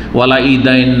 ওয়ালা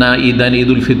ঈদাইন, না ঈদাইন,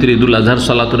 ঈদুল ফিতর, ঈদুল আজহার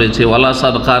সলাত রয়েছে, ওয়ালা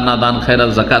সাদকা, না দান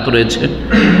খায়রাত যাকাত রয়েছে।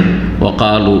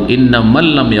 ওয়াকালু ইন্না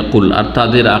মাল্লাম ইয়াকুল, আর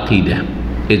তাদের আকীদা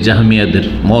এই জাহমিয়াদের,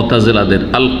 মুতাজিলাদের,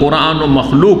 আল কোরআন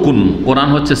মাখলুকুন, কোরআন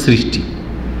হচ্ছে সৃষ্টি,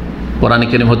 কোরআন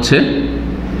কারীম হচ্ছে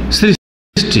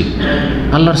সৃষ্টি,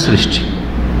 আল্লাহর সৃষ্টি।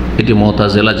 এটি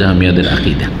মুতাজিলা জাহমিয়াদের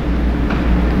আকীদা।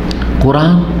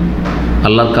 কোরআন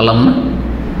আল্লাহর কালাম না?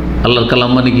 আল্লাহর কালাম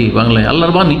মানে কি বাংলায়?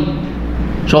 আল্লাহর বাণী,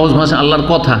 সহজ ভাষা আল্লাহর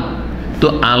কথা। তো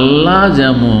আল্লাহ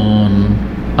যেমন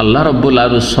আল্লাহ রাব্বুল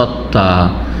আলামিন সত্তা,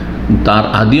 তার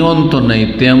আদি অন্ত নেই,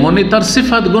 তেমনি তার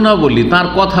সিফাত গুণাবলী, তার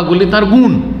কথাগুলি তার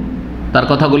গুণ, তার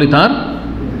কথাগুলি তার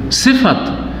সিফাত।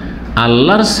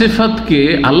 আল্লাহর সিফাতকে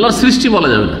আল্লাহর সৃষ্টি বলা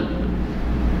যাবে না,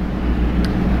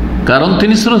 কারণ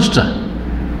তিনি স্রষ্টা।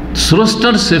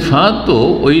 স্রষ্টার সিফাত তো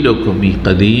ওই রকমই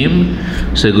কাদিম,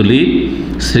 সেগুলি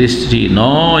সৃষ্টি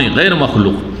নয়, গায়র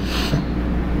মাখলুক।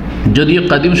 যদিও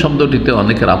কাদিম শব্দটিতে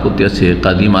অনেকের আপত্তি আছে,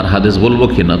 কাদিম আর হাদিস বলবো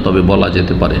কিনা, তবে বলা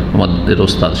যেতে পারে। আমাদের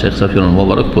ওস্তাদ শেখ সাফিউর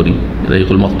মোবারক পরি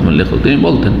রাহিকুল মাকতুমের লেখক, তিনি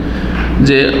বলতেন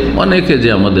যে অনেকে, যে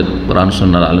আমাদের কোরআন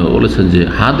সুন্নাহর আলেম বলেছেন যে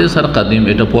হাদিস আর কাদিম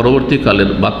এটা পরবর্তীকালের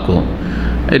বাক্য,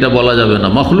 এটা বলা যাবে না,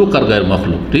 মখলুক আর গায়ের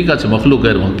মখলুক। ঠিক আছে, মখলুক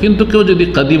গায়ের মখলুক, কিন্তু কেউ যদি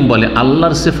কাদিম বলে,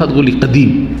 আল্লাহর সিফাতগুলি কাদিম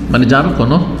মানে যার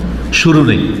কোনো শুরু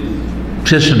নেই,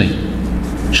 শেষ নেই,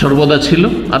 সর্বদা ছিল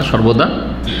আর সর্বদা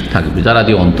থাকবে, যার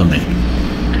আদি অন্ত নেই।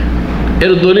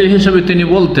 এর দলিল হিসেবে তিনি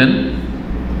বলতেন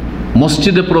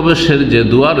মসজিদে প্রবেশের যে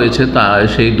দোয়া রয়েছে, তা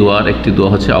সেই দোয়ার একটি দোয়া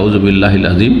হচ্ছে আউযু বিল্লাহিল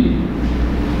আযীম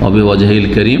ওয়া বিওয়াজহিল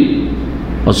কারীম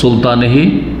ওয়া সুলতানিহি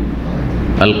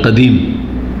আল কাদিম।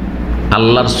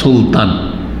 আল্লাহর সুলতান,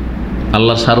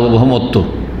 আল্লাহর সার্বভৌমত্ব,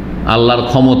 আল্লাহর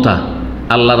ক্ষমতা,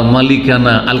 আল্লাহর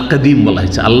মালিকানা, আল কাদিম বলা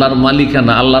হয়েছে। আল্লাহর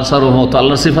মালিকানা, আল্লাহর সার্বভৌমত্ব,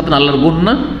 আল্লাহর সিফাত না, আল্লাহর গুণ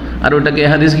না, আর ওটাকে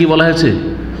হাদিস কি বলা হয়েছে?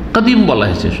 কাদিম বলা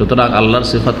হয়েছে। সুতরাং আল্লাহর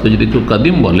সিফাতকে যদি কেউ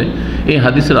কাদিম বলে, এই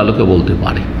হাদিসের আলোকে বলতে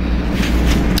পারে।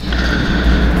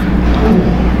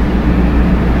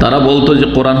 তারা বলতো যে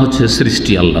কোরআন হচ্ছে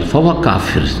সৃষ্টি আল্লাহর, ফাওয়া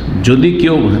কাফির। যদি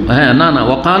কেউ না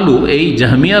ওয়াকালু, এই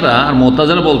জাহমিয়ারা আর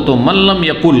মুতাজিলা বলতো মাল্লাম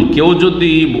ইয়াকুল, কেউ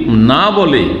যদি না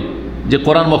বলে যে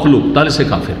কোরআন মখলুক তাহলে সে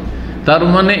কাফের। তার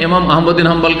মানে ইমাম আহমদ বিন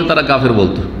হাম্বলকে তারা কাফের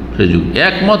বলতো সেই যুগ।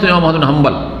 একমত ইমাম আহমদ বিন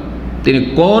হাম্বল, তিনি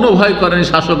কোনো ভয় করেনি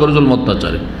শাসকের জুলম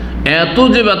অত্যাচারে। এত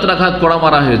যে বেত্রাঘাত করা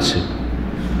মারা হয়েছে,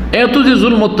 এত যে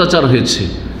জুলম অত্যাচার হয়েছে,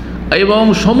 এবং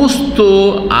সমস্ত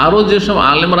আরও যেসব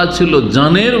আলেমরা ছিল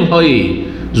জানের ভয়ে,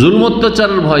 জুলম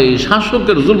অত্যাচারের ভয়ে,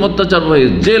 শাসকের জুলম অত্যাচার ভয়ে,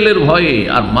 জেলের ভয়ে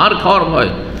আর মার খাওয়ার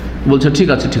ভয়ে বলছে ঠিক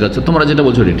আছে তোমরা যেটা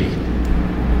বলছো এটি ঠিক,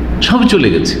 সব চলে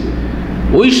গেছে।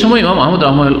 ওই সময় ইমাম আহমদ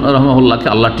রহমাহুল্লাহকে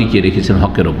আল্লাহ টিকিয়ে রেখেছেন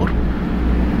হকের ওপর।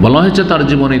 বলা হয়েছে তার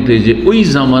জীবনীতে যে ওই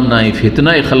জামানায়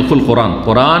ফিতনায় খালকুল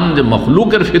কোরআন যে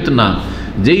মখলুকের ফিতনা,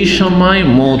 যেই সময়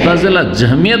মুতাজিলা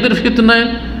জাহমিয়াদের ফিতনায়,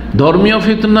 ধর্মীয়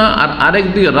ফিতনা, আর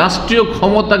আরেকদিকে রাষ্ট্রীয়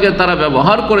ক্ষমতাকে তারা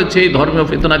ব্যবহার করেছে এই ধর্মীয়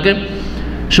ফিতনাকে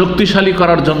শক্তিশালী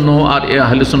করার জন্য আর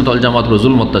আহলে সুন্নাত ওয়াল জামাতের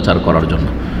জুলম অত্যাচার করার জন্য।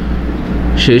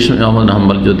 সেই সময় আহমদ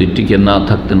হাম্বল যদি টিকে না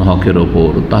থাকতেন হকের ওপর,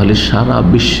 তাহলে সারা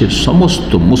বিশ্বের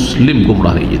সমস্ত মুসলিম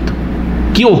গুমরাহ হয়ে যেত,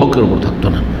 কেউ হকের ওপর থাকতো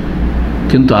না।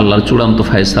 কিন্তু আল্লাহর চূড়ান্ত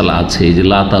ফায়সালা আছে যে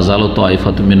লা তাজালু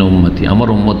তাইফাতুম মিন উম্মতি, আমার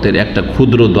উম্মতের একটা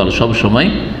ক্ষুদ্র দল সব সময়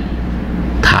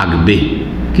থাকবে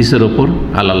কিসের ওপর?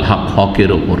 আলাল হক,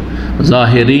 হকের ওপর,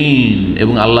 জাহেরিন,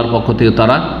 এবং আল্লাহর পক্ষ থেকে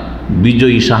তারা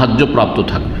বিজয়ী, সাহায্যপ্রাপ্ত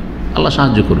থাকবে। আল্লাহ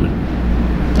সাহায্য করবেন।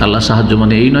 আল্লাহ সাহায্য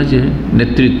মানে এই নয় যে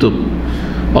নেতৃত্ব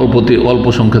অল্প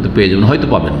সংখ্যাতে পেয়ে যাবেন, হয়তো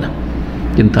পাবেন না,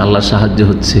 কিন্তু আল্লাহর সাহায্য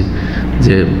হচ্ছে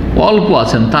যে অল্প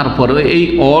আছেন, তারপরে এই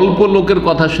অল্প লোকের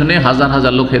কথা শুনে হাজার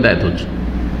হাজার লোক হেদায়েত হচ্ছে,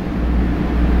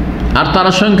 আর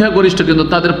তারা সংখ্যাগরিষ্ঠ কিন্তু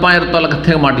তাদের পায়ের তলা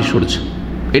থেকে মাটি সরছে।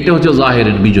 এটা হচ্ছে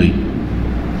জাহেরের বিজয়ী।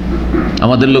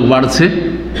 আমাদের লোক বাড়ছে,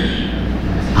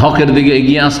 হকের দিকে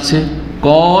এগিয়ে আসছে।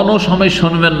 কোনো সময়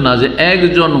শুনবেন না যে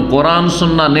একজন কোরআন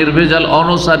সুন্নাহ নির্ভেজাল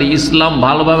অনুসারী, ইসলাম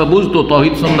ভালোভাবে বুঝতো,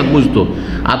 তৌহিদ সুন্নাত বুঝতো,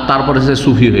 আর তারপরে সে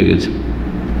সুফি হয়ে গেছে,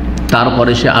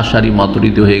 তারপরে সে আশারি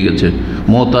মাতুরিদি হয়ে গেছে,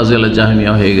 মুতাজিলা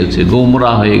জাহমিয়া হয়ে গেছে,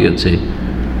 গোমরা হয়ে গেছে।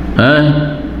 হ্যাঁ,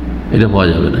 এটা পাওয়া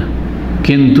যাবে না।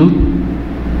 কিন্তু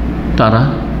তারা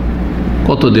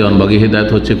কত দেওয়ানবাগি হেদায়ত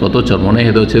হচ্ছে, কত চরমনে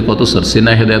হেদায়ত হচ্ছে, কত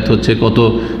সরসিনা হেদায়ত হচ্ছে, কত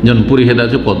জনপুরি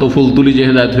হেদায়ত হচ্ছে, কত ফুলতুলি যে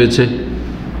হেদায়ত হয়েছে।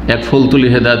 এক ফুলতুলি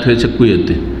হেদায়ত হয়েছে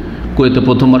কুয়েতে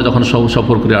প্রথমবার যখন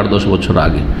সফর করি 8-10 বছর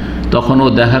আগে, তখন ও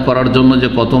দেখা করার জন্য যে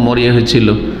কত মরিয়া হয়েছিল,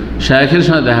 শায়েখের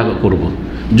সঙ্গে দেখা করব।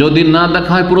 যদি না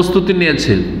দেখা হয়, প্রস্তুতি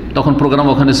নিয়েছে, তখন প্রোগ্রাম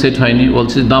ওখানে সেট হয়নি,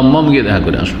 বলছে দাম্মাম গিয়ে দেখা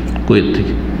করে আসো, কুয়েত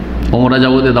থেকে ওমরা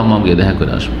যাবো, দাম্মাম গিয়ে দেখা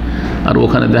করে আসো। আর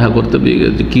ওখানে দেখা করতে পেয়ে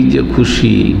গেছে, কী যে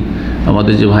খুশি।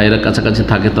 আমাদের যে ভাইয়েরা কাছাকাছি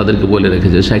থাকে তাদেরকে বলে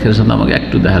রেখেছে শাইখের সাথে আমাকে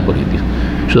একটু দেখা করিয়ে দিও।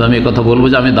 শুধু আমি কথা বলবো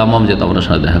যে আমি দাম্মাম যেতাম ওনার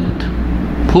সাথে দেখা করতে।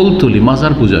 ফুল তুলি,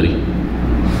 মাজার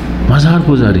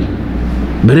পূজারি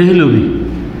বেরেলবি,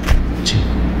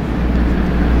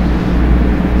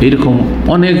 এরকম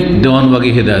অনেক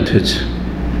দেওয়ানবাগি হেদায়ত হয়েছে।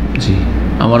 জি,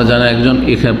 আমার জানা একজন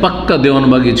এখানে পাক্কা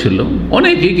দেওয়ানবাগি ছিল,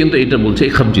 অনেকেই কিন্তু এটা বলছে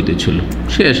এই খাবজিতে ছিল,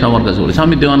 সে এসে আমার কাছে বলেছে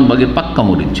আমি দেওয়ানবাগির পাক্কা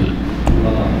মরিদ ছিল।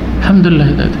 আলহামদুলিল্লাহ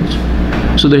হেদায়ত হয়েছে।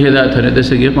 শুধু হেদায়ত হয়নি,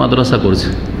 দেশে গিয়ে মাদ্রাসা করছে,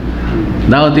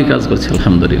 দাওয়াতি কাজ করছে,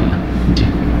 আলহামদুলিল্লাহ। জি,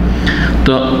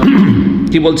 তো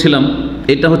কি বলছিলাম,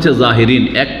 এটা হচ্ছে জাহিরিন,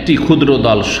 একটি ক্ষুদ্র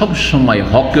দল সব সময়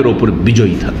হকের ওপর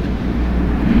বিজয়ী থাকবে।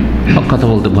 হক কথা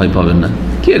বলতে ভয় পাবেন না।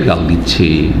 কে গাল দিচ্ছে,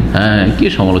 হ্যাঁ, কে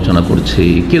সমালোচনা করছে,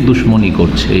 কে দুশ্মনী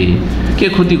করছে, কে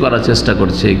ক্ষতি করার চেষ্টা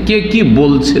করছে, কে কি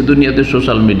বলছে দুনিয়াতে,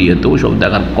 সোশ্যাল মিডিয়াতে, ওসব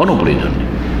দেখার কোনো প্রয়োজন নেই।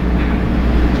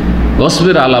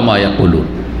 গসবের আলামায়া কলু,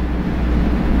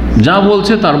 যা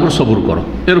বলছে তার উপর সবর করো,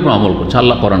 এর উপর আমল করছে।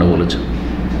 আল্লাহ কোরআনে বলেছে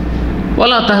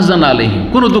ওয়ালা তাহজান আলাইহিম,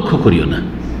 কোনো দুঃখ করিও না,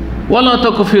 ওয়ালা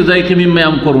তাকু ফি যায়কি মিম্মা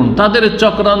ইয়ামকুরুন, তাদের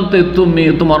চক্রান্তে তুমি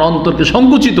তোমার অন্তরকে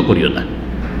সংকুচিত করিও না,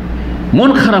 মন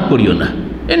খারাপ করিও না।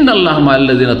 ইন্নাল্লাহা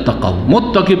মাআল্লাযিনা তাকাউ,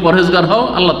 মুত্তাকি পরহেজগার হও,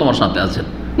 আল্লাহ তোমার সাথে আছেন,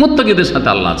 মুত্তাকিদের সাথে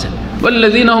আল্লাহ আছেন।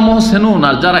 ওয়াল্লাযিনা হুম মুহসিনুন,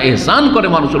 আর যারা ইহসান করে,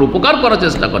 মানুষের উপকার করার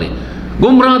চেষ্টা করে,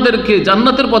 গুমরাহদেরকে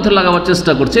জান্নাতের পথে লাগাবার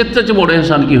চেষ্টা করছে, এর চেয়ে বড়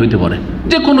ইহসান কি হইতে পারে?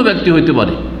 যে কোনো ব্যক্তি হইতে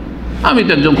পারে, আমি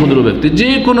তো একজন ক্ষুদ্র ব্যক্তি, যে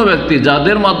কোনো ব্যক্তি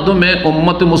যাদের মাধ্যমে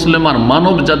উম্মতে মুসলিমার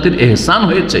মানব জাতির ইহসান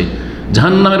হয়েছে,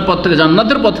 জাহান্নামের পথ থেকে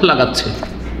জান্নাতের পথে লাগাচ্ছে,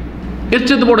 এর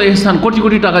চেয়ে বড় ইহসান কোটি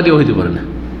কোটি টাকা দিয়ে হইতে পারে না।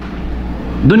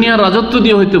 দুনিয়ার রাজত্ব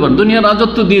দিয়ে হইতে পারে, দুনিয়ার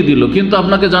রাজত্ব দিয়ে দিল, কিন্তু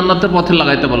আপনাকে জান্নাতের পথে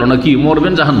লাগাইতে পারলো না, কি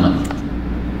মরবেন জাহান্নাম,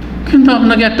 কিন্তু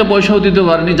আপনাকে একটা পয়সাও দিতে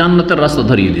পারেনি, জান্নাতের রাস্তা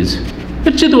ধরিয়ে দিয়েছে।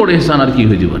 এর চেয়ে বড় ইহসান আর কি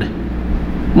হইতে পারে?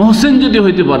 মুহসিন যদি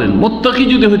হইতে পারেন, মুত্তাকি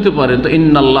যদি হইতে পারেন, তো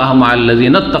ইন্নাল্লাহা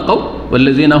মাআল্লাযিনা তাকাউ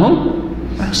ওয়াল্লাযিনা হুম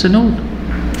মুহসিনুন।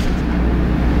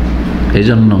 এই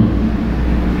জন্য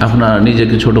আপনারা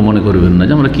নিজেকে ছোট মনে করবেন না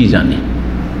যে আমরা কি জানি।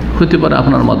 হইতে পারে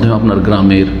আপনার মাধ্যমে আপনার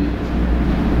গ্রামের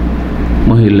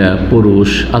মহিলা, পুরুষ,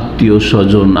 আত্মীয়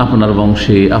স্বজন, আপনার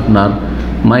বংশে, আপনার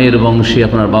মায়ের বংশে,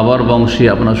 আপনার বাবার বংশে,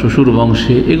 আপনার শ্বশুর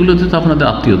বংশে, এগুলোতে তো আপনাদের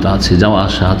আত্মীয়তা আছে, যাওয়া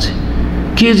আসা আছে।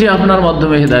 কে যে আপনার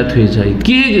মাধ্যমে হেদায়েত হয়ে যায়,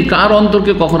 কে কার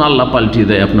অন্তরকে কখন আল্লাহ পাল্টিয়ে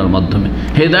দেয় আপনার মাধ্যমে।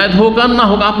 হেদায়েত হোক আর না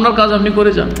হোক, আপনার কাজ আপনি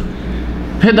করে যান।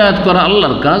 হেদায়েত করা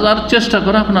আল্লাহর কাজ, আর চেষ্টা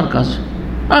করা আপনার কাজ।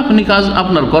 আপনি কাজ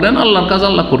আপনার করেন, আল্লাহর কাজ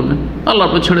আল্লাহ করবেন, আল্লাহর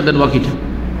উপর ছেড়ে দেন বাকিটা।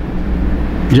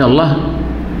 যে আল্লাহ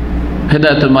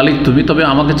হেদায়েতের মালিক তুমি, তবে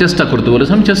আমাকে চেষ্টা করতে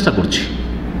বলেছে, আমি চেষ্টা করছি।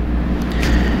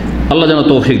 আল্লাহ যেন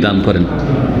তৌফিক দান করেন।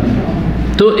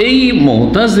 তো এই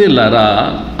মুতাজিলারা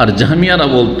আর জাহমিয়ারা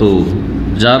বলতো,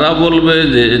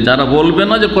 যারা বলবে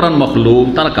না যে কোরআন মখলুক,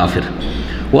 তারা কাফের।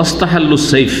 ওয়াস্তাহাল্লুস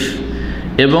সাইফ,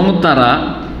 এবং তারা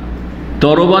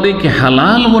তরবারিকে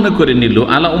হালাল মনে করে নিল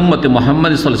আলা উম্মতে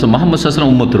মুহাম্মদ সাল্লাল্লাহু আলাইহি ওয়াসাল্লাম, মুহাম্মদ সাল্লাল্লাহু আলাইহি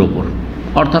ওয়াসাল্লাম উম্মতের ওপর,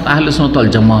 অর্থাৎ আহলে সুন্নাত ওয়াল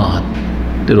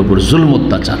জামাতের ওপর জুলম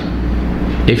অত্যাচার।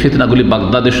 এই ফিতনাগুলি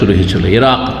বাগদাদে শুরু হয়েছিল।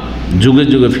 ইরাক যুগে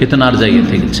যুগে ফিতনার জায়গা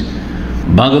থেকেছে।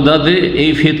 বাগদাদে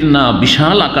এই ফিতনা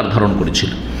বিশাল আকার ধারণ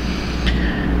করেছিল।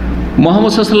 মুহাম্মদ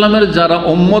সাল্লাল্লাহু আলাইহি ওয়াসাল্লামের যারা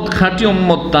উম্মত, খাঁটি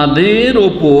উম্মত, তাদের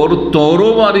ওপর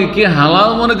তরবারিকে হালাল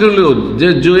মনে করলেও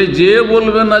যে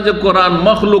বলবে না যে কোরআন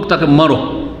মখলুক, তাকে মারো,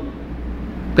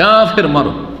 কাফের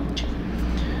মারো।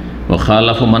 ও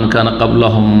খালাফু মান কানা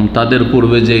ক্বাবলাহুম, তাদের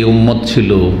পূর্বে যে উম্মত ছিল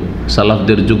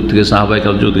সালাফদের যুগ থেকে, সাহাবায়ে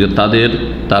কেরাম যুগ থেকে,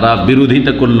 তারা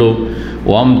বিরোধিতা করলো।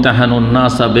 ওয়ামতাহানুন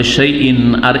নাসা বিশাইইন,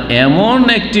 আর এমন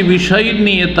একটি বিষয়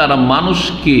নিয়ে তারা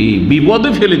মানুষকে বিপদে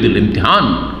ফেলে দিল, ইমতিহান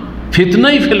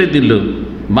ফিতনায় ফেলে দিল,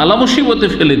 বালা মুসিবতে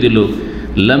ফেলে দিল।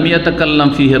 লাম ইয়াতাকাল্লাম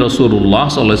ফিহি রাসূলুল্লাহ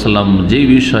সাল্লাল্লাহু আলাইহি ওয়াসাল্লাম, যেই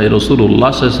বিষয়ে রাসূলুল্লাহ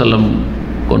সাল্লাল্লাহু আলাইহি ওয়াসাল্লাম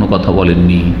কোনো কথা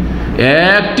বলেননি,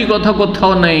 একটি কথা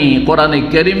কোথাও নেই কোরআনে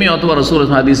কারিমে অথবা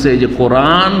রাসূলের হাদিসে যে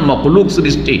কোরআন মখলুক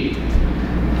সৃষ্টি,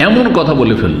 এমন কথা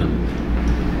বলে ফেলল।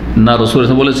 না রাসূল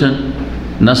বলেছেন,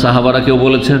 না সাহাবারা কেউ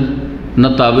বলেছেন, না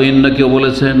তাবেঈনরা কেউ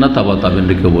বলেছেন, না তাবা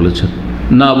তাবেঈনরা কেউ বলেছেন,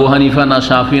 না আবু হানিফা, না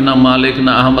শাফি, না মালিক,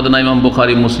 না আহমদ, না ইমাম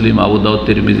বুখারী, মুসলিম, আবু দাউদ,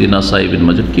 তিরমিজি, নাসাঈ, ইবনে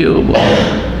মাজাহ, কেউ বলে।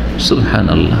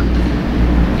 সুবহানাল্লাহ,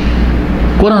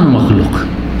 কোরআন মখলুক।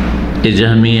 এই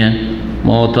জাহমিয়া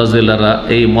মুতাজিলারা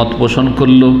এই মত পোষণ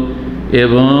করলো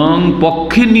এবং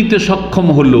পক্ষে নিতে সক্ষম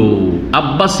হলো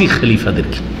আব্বাসী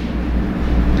খলিফাদেরকে,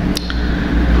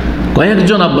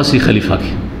 কয়েকজন আব্বাসী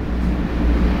খলিফাকে,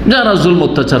 যারা জুলম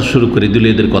অত্যাচার শুরু করে দিল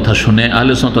এদের কথা শুনে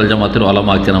আহলে সুন্নাত ওয়াল জামাতের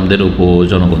উলামা কেরামদের উপর,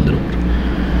 জনগণদের উপর।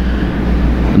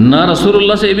 না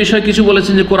রাসূলুল্লাহ এই বিষয়ে কিছু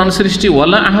বলেছেন যে কোরআন সৃষ্টি,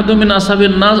 ওয়ালা আহাদু মিন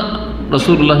আসহাবিন, না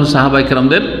রাসূলুল্লাহ সাহাবায়ে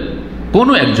কেরামদের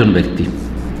কোনো একজন ব্যক্তি।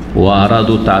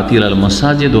 ওয়ারাদু তাতিল আল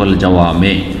মাসাজিদ ওয়াল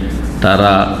জাওয়ামে,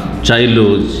 তারা চাইল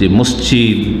যে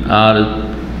মসজিদ আর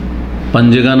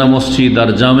পাঞ্জেগানা মসজিদ আর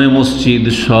জামে মসজিদ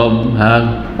সব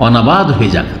অনাবাদ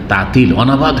হয়ে যাক, তাতিল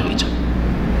অনাবাদ হয়ে যাক।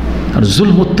 আর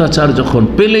জুলম অত্যাচার যখন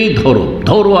পেলেই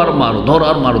ধরো আর মারো, ধরো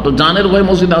আর মারো, তো জানের ভয়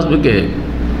মসজিদ আসবে কে?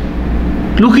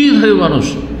 লুকিয়ে থাকে মানুষ,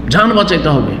 জান বাঁচাইতে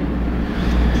হবে।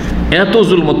 এত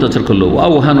জুলম অত্যাচার করলো।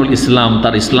 ওয়াহানুল ইসলাম,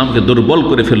 তার ইসলামকে দুর্বল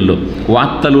করে ফেললো।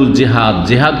 ওয়াত্তালুল জিহাদ,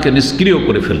 জিহাদকে নিষ্ক্রিয়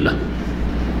করে ফেলল।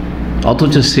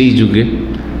 অথচ সেই যুগে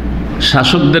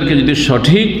শাসকদেরকে যদি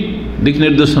সঠিক দিক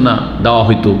নির্দেশনা দেওয়া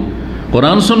হইতো,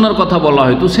 কোরআন সুন্নাহর কথা বলা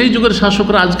হয়তো, সেই যুগের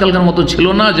শাসকরা আজকালকার মতো ছিল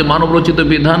না যে মানবরচিত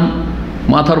বিধান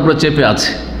মাথার উপরে চেপে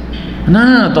আছে। না,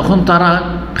 তখন তারা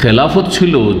খেলাফত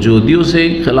ছিল, যদিও সেই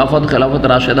খেলাফত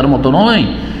রাশেদার মতো নয়,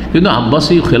 কিন্তু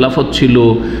আব্বাসী খেলাফত ছিল।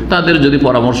 তাদের যদি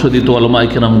পরামর্শ দিত উলামায়ে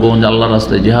কেরামগঞ্জ, আল্লাহর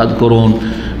রাস্তায় জিহাদ করুন,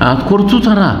 করতো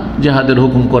তারা, জিহাদের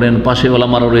হুকুম করেন, পাশে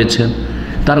ওলামারা রয়েছেন,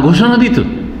 তার ঘোষণা দিত।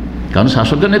 কারণ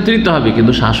শাসকের নেতৃত্ব হবে,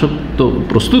 কিন্তু শাসক তো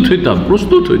প্রস্তুত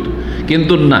হইতো,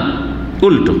 কিন্তু না,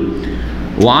 উল্টো।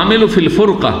 ওয়ামিলু ফিল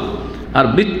ফুরকা, আর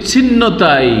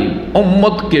বিচ্ছিন্নতায়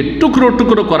উম্মতকে টুকরো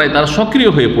টুকরো করায় তারা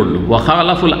সক্রিয় হয়ে পড়ল।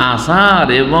 ওয়াখালাফুল আসার,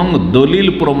 এবং দলিল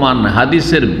প্রমাণ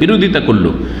হাদিসের বিরোধিতা করল।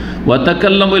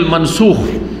 ওয়াতাকাল্লামুল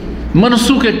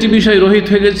মানসুখ একটি বিষয় রহিত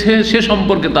হয়ে গেছে, সে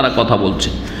সম্পর্কে তারা কথা বলছে।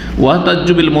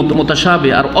 ওয়াতাজ্জুবিল মুতাশাবি,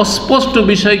 আর অস্পষ্ট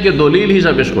বিষয়কে দলিল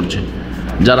হিসাবে পেশ করছে।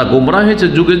 যারা গোমরাহ হয়েছে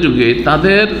যুগে যুগে,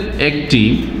 তাদের একটি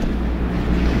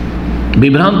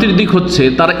বিভ্রান্তির দিক হচ্ছে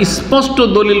তারা স্পষ্ট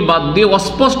দলিল বাদ দিয়ে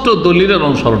অস্পষ্ট দলিলের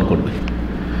অনুসরণ করবে।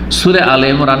 সূরা আলে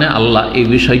ইমরানে আল্লাহ এই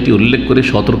বিষয়টি উল্লেখ করে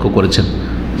সতর্ক করেছেন।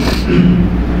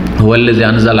 হুয়াল্লাযী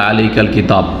আনজালা আলাইকাল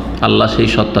কিতাব, আল্লাহ সেই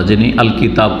সত্তা যিনি আল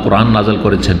কিতাব কোরআন নাযিল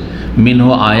করেছেন।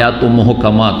 মিনহু আয়াতুম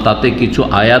মুহকামাত, তাতে কিছু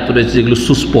আয়াত রয়েছে যেগুলো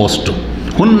সুস্পষ্ট।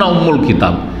 হুন্না উম্মুল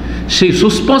কিতাব, সেই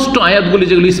সুস্পষ্ট আয়াতগুলি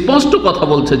যেগুলি স্পষ্ট কথা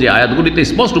বলছে, যে আয়াতগুলিতে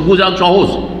স্পষ্ট বোঝা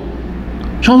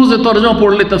সহজে তরজমা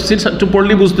পড়লে, তাফসীর একটু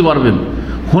পড়লেই বুঝতে পারবেন।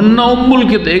 হুন্না উম্মুল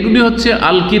কিতাব, এগুলি হচ্ছে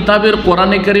আল কিতাবের,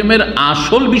 কোরআনে কারিমের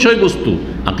আসল বিষয়বস্তু।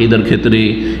 আকীদার ক্ষেত্রে,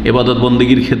 ইবাদত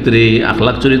বন্দেগীর ক্ষেত্রে,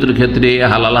 আখলাক চরিত্রের ক্ষেত্রে,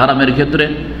 হালাল হারামের ক্ষেত্রে,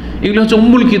 এগুলি হচ্ছে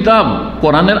উম্মুল কিতাব,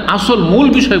 কোরআনের আসল মূল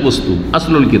বিষয়বস্তু,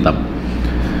 আসলুল কিতাব।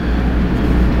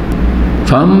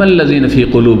 ফাম্মাল্লাযীনা ফী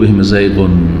কুলূবিহিম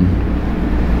যায়গুন,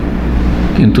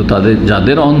 কিন্তু তাদের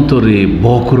যাদের অন্তরে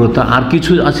বক্রতা, আর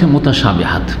কিছু আছে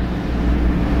মুতাশাবিহাত,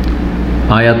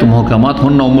 আয়াত মুহকামাত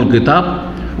হুন্না উমুল কিতাব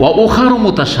ওয়া উখারু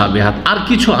মুতাশাবিহাত, আর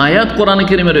কিছু আয়াত কোরআনে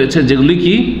কারিমে রয়েছে যেগুলি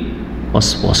কি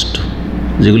অস্পষ্ট,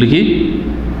 যেগুলি কি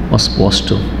অস্পষ্ট।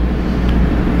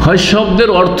 হয় শব্দের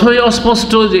অর্থই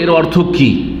অস্পষ্ট, যে এর অর্থ কি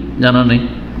জানা নেই,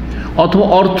 অথবা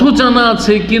অর্থ জানা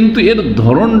আছে কিন্তু এর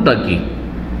ধরনটা কি।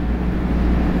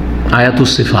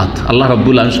 আয়াতুস সিফাত, আল্লাহ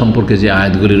রাব্বুল আলামিন সম্পর্কে যে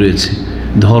আয়াতগুলি রয়েছে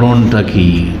ধরনটা কি,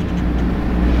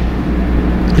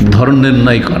 ধরন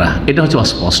নির্ণয় করা, এটা হচ্ছে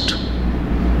অস্পষ্ট।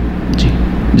 জি,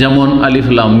 যেমন আলিফ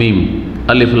লাম মিম,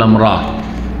 আলিফ লাম রা,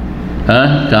 হ্যাঁ,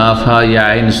 কাফ হা ইয়া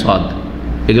আইন সাদ,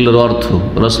 এগুলোর অর্থ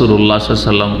রাসূলুল্লাহ সাল্লাল্লাহু আলাইহি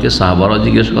ওয়াসাল্লামকে সাহাবারা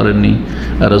জিজ্ঞেস করেননি,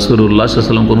 রাসূলুল্লাহ সাল্লাল্লাহু আলাইহি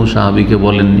ওয়াসাল্লাম কোনো সাহাবীকে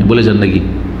বলেননি, বলেছেন নাকি?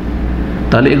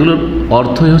 তাহলে এগুলোর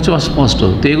অর্থই হচ্ছে অস্পষ্ট।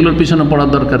 তো এগুলোর পিছনে পড়ার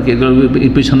দরকার কি? এগুলোর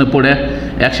পিছনে পড়ে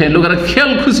এক সাইড লোকেরা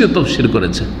খেয়াল খুশি তফসির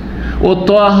করেছে। ও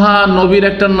তোহা নবীর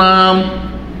একটা নাম,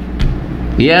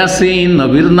 ইয়াসিন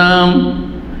নবীর নাম,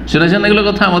 শুনেছেন এগুলো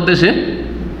কথা? আমার দেশে,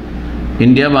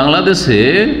 ইন্ডিয়া বাংলাদেশে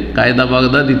কায়দা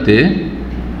বাগদাদিতে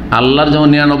আল্লাহর যেমন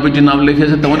 99টি নাম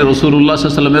লিখেছে, তেমন রাসূলুল্লাহ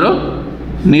সাল্লাল্লাহু আলাইহি ওয়াসাল্লামেরও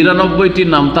 99টি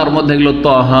নাম, তার মধ্যে এগুলো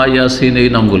তোহা ইয়াসিন এই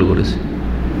নামগুলো করেছে।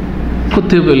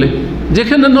 কোথায় পেলে?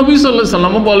 যেখানে নবী সাল্লাল্লাহু আলাইহি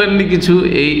ওয়াসাল্লাম বলেননি কিছু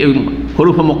এই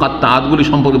হরুফে মুকাত্তাআতগুলি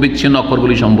সম্পর্কে, বিচ্ছিন্ন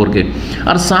অক্ষরগুলি সম্পর্কে,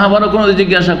 আর সাহাবারা কোনো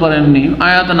জিজ্ঞাসা করেননি,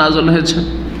 আয়াত নাযিল হয়েছে।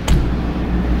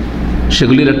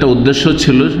 সেগুলির একটা উদ্দেশ্য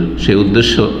ছিল, সেই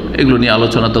উদ্দেশ্য এগুলো নিয়ে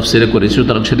আলোচনা তাফসীরে করেছি,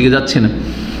 সুতরাং সেদিকে যাচ্ছি না।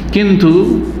 কিন্তু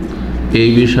এই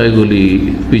বিষয়গুলি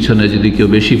পিছনে যদি কেউ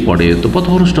বেশি পড়ে তো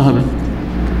পথভ্রষ্ট হবে,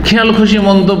 খেয়াল খুশি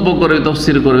মন্তব্য করে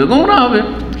তাফসীর করবে, গোমরা হবে।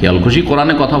 খেয়াল খুশি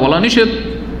কোরআনে কথা বলা নিষেধ।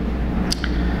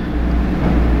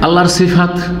 আল্লাহর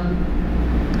সিফাত,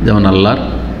 যেমন আল্লাহর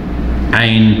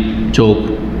আইন চোখ,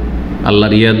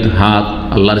 আল্লাহর ইয়াদ হাত,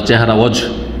 আল্লাহর চেহারা ওয়াজ,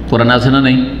 কোরআনে আছে না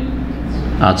নেই?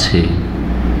 আছে।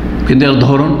 কিন্তু এর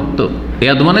ধরন তো,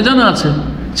 ইয়াদ মানে জানা আছে,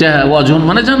 চেহারা ওয়াজুন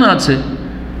মানে জানা আছে,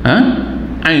 হ্যাঁ,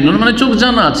 আইনুন মানে চোখ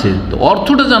জানা আছে, তো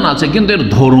অর্থটা জানা আছে, কিন্তু এর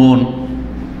ধরন,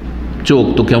 চোখ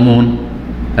তো কেমন,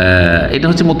 এটা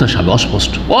হচ্ছে মুতাশাবিহ,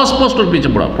 অস্পষ্ট। অস্পষ্টর পিছে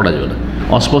পড়া যাবে না,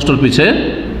 অস্পষ্টর পিছে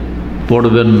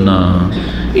পড়বেন না।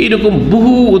 এইরকম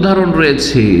বহু উদাহরণ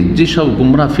রয়েছে, যেসব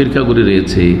গুমরাহ ফিরকাগুলি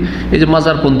রয়েছে, এই যে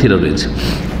মাজারপন্থীরা রয়েছে,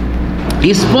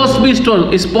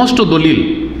 স্পষ্ট দলিল।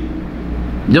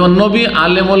 যেমন নবী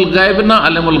আলেমুল গায়েব না,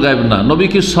 আলেমুল গায়েব না, নবী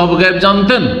কি সব গায়েব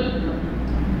জানতেন?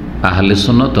 আহলে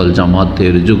সুন্নাত ওয়াল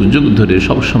জামাতের যুগ যুগ ধরে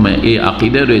সবসময় এই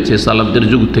আকীদা রয়েছে, সালাফদের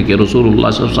যুগ থেকে,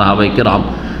 রাসূলুল্লাহ সাহাবায়ে কেরাম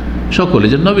সকলে,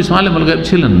 যে নবী আলেমুল গায়েব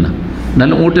ছিলেন না।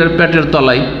 নাহলে উটের পেটের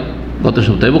তলায়, গত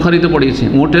সপ্তাহে বুখারীতে পড়িয়েছি,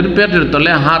 উটের পেটের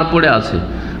তলায় হাড় পড়ে আছে,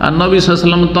 আর নবী সাল্লাল্লাহু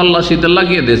আলাইহি ওয়াসাল্লাম তল্লাশিতে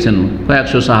লাগিয়ে দিয়েছেন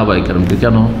কয়েকশো সাহাবায়ে কেরামকে।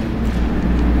 কেন?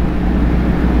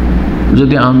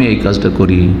 যদি আমি এই কাজটা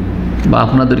করি, বা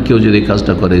আপনাদের কেউ যদি এই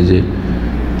কাজটা করে, যে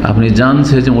আপনি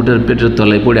জানছে যে উটের পেটের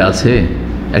তলায় পড়ে আছে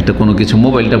একটা কোনো কিছু,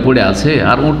 মোবাইলটা পড়ে আছে,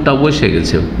 আর উটটা বসে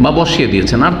গেছে বা বসিয়ে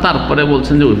দিয়েছেন, আর তারপরে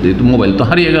বলছেন যে মোবাইল তো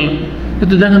হারিয়ে গেল,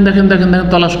 কিন্তু দেখেন দেখেন দেখেন দেখেন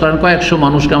তলাশ করেন, কয়েকশো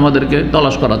মানুষকে আমাদেরকে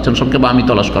তলাশ করাচ্ছেন, সবকে, বা আমি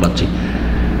তলাশ করাচ্ছি,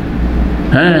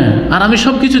 হ্যাঁ, আর আমি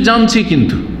সব কিছু জানছি,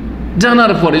 কিন্তু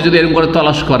জানার পরে যদি এরকম করে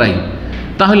তলাশ করাই,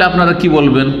 তাহলে আপনারা কি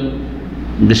বলবেন?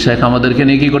 যে শেখ আমাদেরকে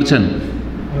নিয়ে কি করছেন,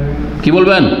 কি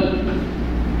বলবেন?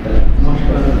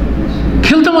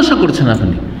 খেলতামাশা করছেন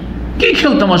আপনি। কি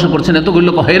খেলতামাশা করছেন? এতগুলো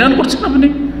লোক হয়রান করছেন আপনি।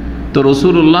 তো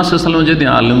রাসূলুল্লাহ সাল্লাল্লাহু আলাইহি ওয়াসাল্লাম যদি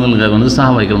আলিমুল গায়ব,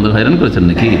 সাহাবায়ে কেরামদের হয়রান করেছেন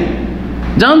নাকি?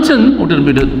 জানছেন ওটার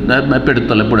পেটের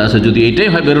তলায় পড়ে আছে, যদি এইটাই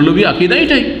হয় বেরলভী আকীদা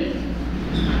এইটাই,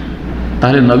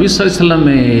 তাহলে নবী সাল্লাল্লাহু আলাইহি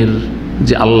ওয়াসাল্লামের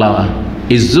যে আল্লাহ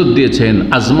ইজ্জত দিয়েছেন,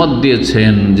 আজমত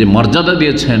দিয়েছেন, যে মর্যাদা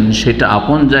দিয়েছেন, সেটা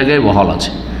আপন জায়গায় বহাল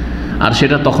আছে। আর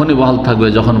সেটা তখনই বহাল থাকবে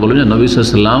যখন বলবেন যে নবী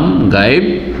সাল্লাল্লাহু আলাইহি ওয়াসাল্লাম গায়েব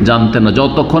জানতেন না,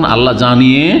 যতক্ষণ আল্লাহ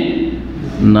জানিয়ে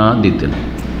না দিতেন।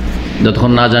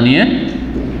 যতক্ষণ না জানিয়ে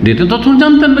দিতেন ততক্ষণ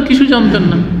জানতেন না, কিছু জানতেন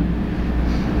না।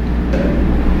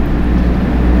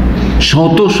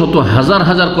 শত শত হাজার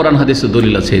হাজার কোরআন হাদিসে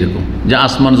দলিল আছে এরকম, যে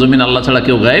আসমান জমিন আল্লাহ ছাড়া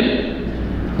কেউ গায়েব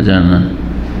জানে না।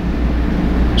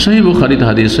 সহিহ বুখারীতে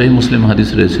হাদিস, সহিহ মুসলিম হাদিস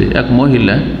রয়েছে, এক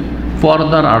মহিলা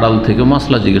পর্দার আড়াল থেকে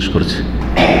মাসলা জিজ্ঞেস করছে।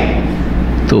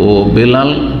 তো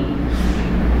বেলাল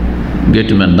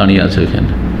গেটম্যান দাঁড়িয়ে আছে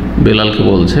ওইখানে, বেলালকে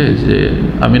বলছে যে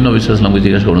আমি নবী সাল্লাল্লাহু আলাইহি ওয়াসাল্লামকে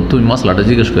জিজ্ঞেস করবো, তুমি মাসলাটা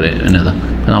জিজ্ঞেস করে এনে দাও,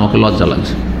 কারণ আমাকে লজ্জা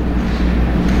লাগছে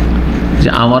যে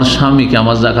আমার স্বামীকে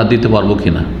আমার জাকাত দিতে পারবো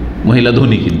কিনা। মহিলা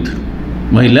ধনী, কিন্তু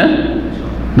মহিলা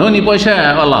ধনী,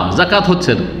 পয়সাওয়ালা, জাকাত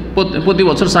হচ্ছে প্রতি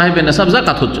বছর সাহেব নেশাব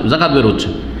জাকাত হচ্ছে, জাকাত বের হচ্ছে,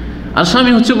 আর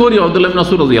স্বামী হচ্ছে গরিব আব্দুল্লাহ ইবনে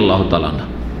মাসউদ রাদিয়াল্লাহু তাআলা।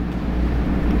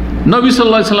 নবী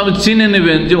সাল্লাল্লাহু আলাইহি ওয়াসাল্লাম চিনে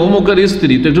নেবেন যে অমুকের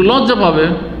স্ত্রী, তো একটু লজ্জা পাবে,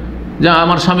 যে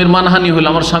আমার স্বামীর মানহানি হলো,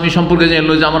 আমার স্বামী সম্পর্কে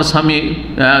জানলো যে আমার স্বামী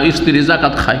স্ত্রী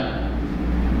জাকাত খায়,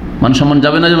 মান সম্মান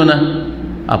যাবে না? যাবে না?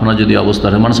 আপনার যদি অবস্থা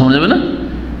হয় মান সম্মান যাবে না?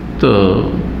 তো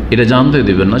এটা জানতে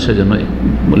দেবেন না। সেজন্য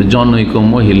বলে জনৈক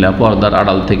মহিলা পর্দার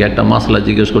আড়াল থেকে একটা মাসলা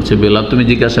জিজ্ঞেস করছে, বেলাল তুমি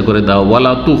জিজ্ঞাসা করে দাও,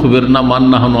 ওয়ালা তুখবির না মান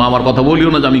না হানো, আমার কথা বলিও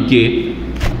না যে আমি কে।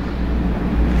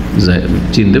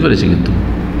 চিনতে পেরেছে, কিন্তু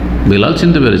বেলাল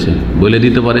চিনতে পেরেছে, বলে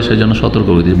দিতে পারে, সেজন্য সতর্ক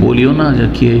করে দিয়েছে, বলিও না যে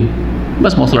কে,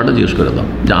 বাস মশলাটা জিজ্ঞেস করে দাও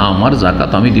যে আমার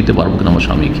জাকাত আমি দিতে পারবো কিনা আমার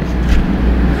স্বামীকে।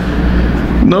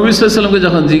 নবী সাল্লাল্লাহু আলাইহি ওয়াসাল্লামকে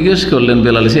যখন জিজ্ঞেস করলেন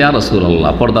বেলাল, ইয়া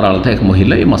রাসূলুল্লাহ, পর্দার আড়াল থেকে এক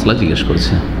মহিলা এই মশলা জিজ্ঞেস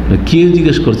করছে। কে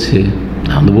জিজ্ঞেস করছে?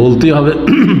 আমাদের বলতেই হবে,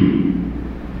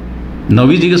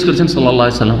 নবী জিজ্ঞেস করছেন সাল্লাল্লাহু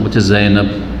আলাইহি ওয়াসাল্লাম। বলছে জাইনাব।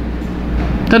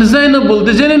 তাহলে জাইনাব বলতে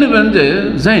জেনে নেবেন যে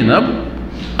জাইনাব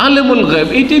আলেমুল গায়ব,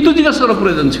 এইটাই তো জিজ্ঞাসা করার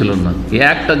প্রয়োজন ছিল না,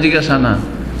 একটা জিজ্ঞাসা না।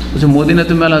 বলছে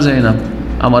মদিনাতে মেলা জাইনাব,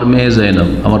 আমার মেয়ে জাইনাব,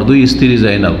 আমার দুই স্ত্রী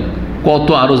জাইনাব, কত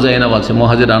আরো জাইনাব আছে,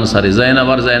 মুহাজির আনসারী জাইনাব,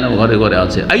 আর জাইনাব ঘরে ঘরে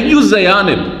আছে। আইয়ু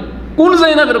জায়ানেব, কোন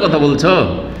জাইনাবের কথা বলছো?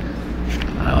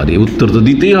 আর এই উত্তর তো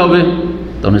দিতেই হবে।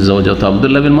 তখন যত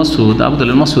আব্দুল্লাহ বিন মাসউদ,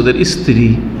 আব্দুল্লাহ বিন মাসউদের স্ত্রী।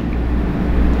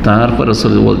 তারপর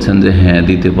রাসূল বলছেন যে হ্যাঁ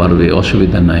দিতে পারবে,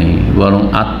 অসুবিধা নাই, বরং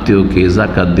আত্মীয়কে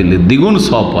জাকাত দিলে দ্বিগুণ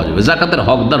সওয়াব পাওয়া যাবে, জাকাতের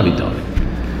হকদার হইতে হবে।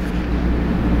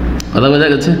 কথা বোঝা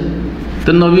গেছে?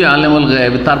 তো নবী আলেমুল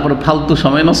গায়ব, তারপরে ফালতু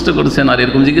সময় নষ্ট করছেন আর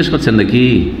এরকম জিজ্ঞেস করছেন নাকি?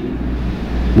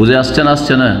 বুঝে আসছে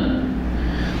না?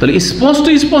 তাহলে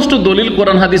স্পষ্ট দলিল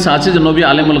কোরআন হাদিস আছে যে নবী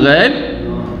আলেমুল গায়ব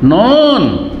নন।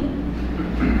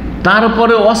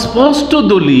 তারপরে অস্পষ্ট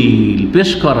দলিল পেশ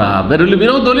করা,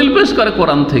 বেরোলিবিরাও দলিল পেশ করে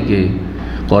কোরআন থেকে।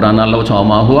 কোরআন আল্লাহ বলছে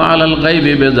ওমা হুয়া আলাল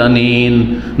গায়বি বিজানিন,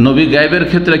 নবী গায়বের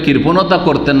ক্ষেত্রে কৃপণতা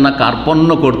করতেন না, কার্পণ্য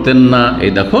করতেন না।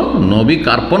 এই দেখো, নবী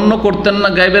কার্পণ্য করতেন না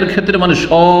গায়বের ক্ষেত্রে, মানে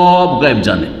সব গায়ব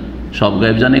জানে। সব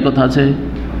গায়ব জানে কথা আছে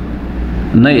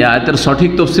না? এই আয়াতের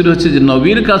সঠিক তাফসীর হচ্ছে যে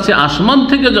নবীর কাছে আসমান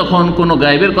থেকে যখন কোনো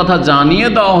গায়বের কথা জানিয়ে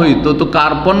দেওয়া হইতো তো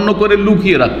কার্পণ্য করে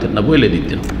লুকিয়ে রাখতেন না, বলে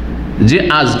দিতেন যে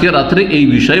আজকে রাত্রে এই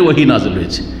বিষয়ে ওহী নাযিল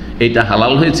হয়েছে, এইটা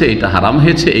হালাল হয়েছে, এইটা হারাম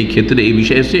হয়েছে, এই ক্ষেত্রে এই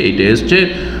বিষয় এসেছে, এইটা এসছে,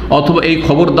 অথবা এই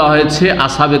খবর দেওয়া হয়েছে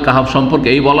আসহাবে কাহাফ সম্পর্কে,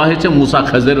 এই বলা হয়েছে মুসা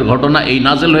খাজরের ঘটনা এই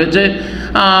নাযিল হয়েছে,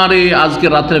 আর এই আজকে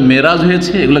রাত্রে মেরাজ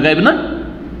হয়েছে। এগুলো গায়ব না?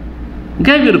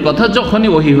 গায়বের কথা যখনই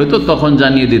ওহী হতো তখন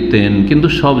জানিয়ে দিতেন, কিন্তু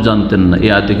সব জানতেন না। এই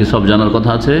আয়াতে কি সব জানার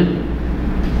কথা আছে?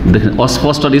 দেখেন,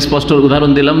 অস্পষ্ট আর স্পষ্ট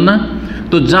উদাহরণ দিলাম না?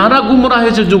 তো যারা গুমরাহ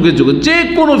হয়েছে যুগে যুগে, যে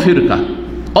কোনো ফিরকা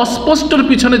অস্পষ্টর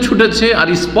পিছনে ছুটেছে আর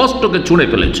স্পষ্টকে ছুঁড়ে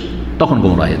ফেলেছে, তখন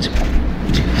গুমরাহ হয়েছে।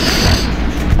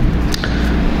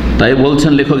 তাই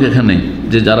বলছেন লেখক এখানে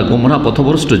যে যারা গুমরাহ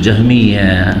পথভ্রষ্ট,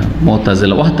 জাহমিয়া,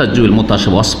 মুতাজিলা, ওয়াহতাজুল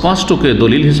মুতাশাবিহ, অস্পষ্টকে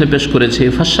দলিল হিসেবে পেশ করেছে।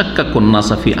 ফাশাক্কাকুন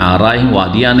নাসা ফি আরাইহিম ওয়া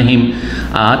আদিয়ানহিম,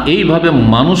 আর এইভাবে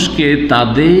মানুষকে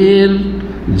তাদের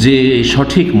যে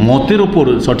সঠিক মতের ওপর,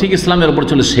 সঠিক ইসলামের ওপর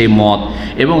চলে সেই মত,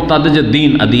 এবং তাদের যে দিন,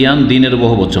 আদিয়ান দিনের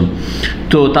বহু বচন,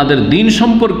 তো তাদের দিন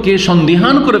সম্পর্কে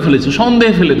সন্দিহান করে ফেলেছে, সন্দেহ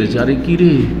ফেলে দিয়েছে। আরে কী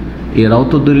রে, এরাও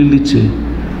তো দলিল দিচ্ছে।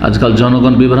 আজকাল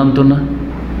জনগণ বিভ্রান্ত না?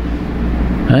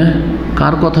 হ্যাঁ,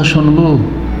 কার কথা শুনবো?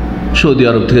 সৌদি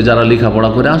আরব থেকে যারা লেখাপড়া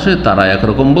করে আসে তারা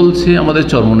একরকম বলছে, আমাদের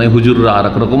চরমনাই হুজুররা আর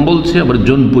এক রকম বলছে, আবার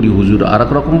জোনপুরি হুজুর আর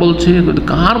এক রকম বলছে।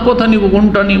 কার কথা নিব,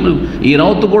 কোনটা নিব?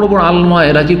 এরাও তো বড় বড় আলমা,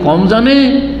 এরা কি কম জানে?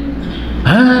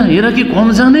 হ্যাঁ, এরা কি কম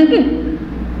জানে?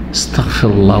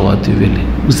 আস্তাগফিরুল্লাহ ওয়া আতুবু ইলাইহি।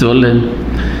 বুঝতে পারলেন?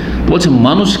 বলছে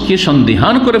মানুষকে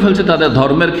সন্দিহান করে ফেলছে তাদের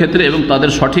ধর্মের ক্ষেত্রে এবং তাদের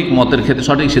সঠিক মতের ক্ষেত্রে,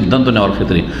 সঠিক সিদ্ধান্ত নেওয়ার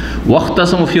ক্ষেত্রে।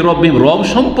 ওয়াখতাসামু ফি রাব্বিহিম, রব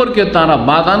সম্পর্কে তারা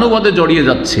বাদানুবাদে জড়িয়ে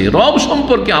যাচ্ছে, রব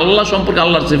সম্পর্কে, আল্লাহ সম্পর্কে,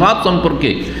 আল্লাহর সিফাত সম্পর্কে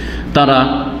তারা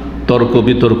তর্ক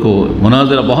বিতর্ক,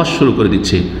 মুনাজারা, বহস শুরু করে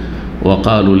দিচ্ছে।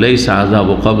 ওয়াকালু লাইসা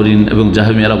আযাবু কবরিন, এবং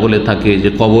জাহমিয়ারা বলে থাকে যে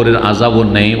কবরের আযাবও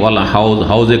নেই, ওয়ালা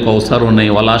হাউজে কাউসারও নেই,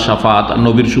 ওয়ালা শাফাত,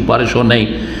 নবীর সুপারিশও নেই,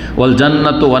 ওয়াল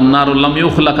জান্নাতু ওয়ান নারু লাম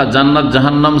ইউখলাকা, জান্নাত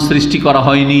জাহান্নাম সৃষ্টি করা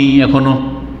হয়নি, এখনো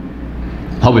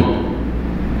হবে।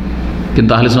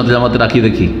 কিন্তু আহলে সুন্নাত জামাতে রাখি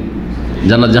দেখি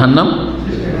জান্নাত জাহান্নাম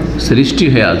সৃষ্টি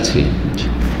হয়ে আছে।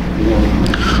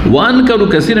 ওয়ান কারু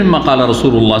কাসিরিন মা ক্বালা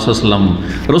রাসূলুল্লাহ সাল্লাল্লাহু আলাইহি ওয়াসাল্লাম,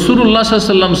 রাসূলুল্লাহ সাল্লাল্লাহু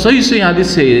আলাইহি ওয়াসাল্লাম সহিহ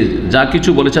হাদিসে যা কিছু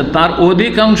বলেছে তার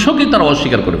অধিকাংশকে তারা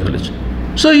অস্বীকার করে ফেলেছে,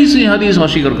 সহিহ হাদিস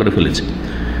অস্বীকার করে ফেলেছে।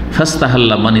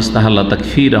 ফাস্তাহাল্লা মান ইস্তাহাল্লা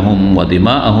তাকফীরাহুম ওয়া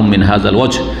দিমাআহুম মিন হাযাল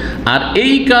ওয়াজহ, আর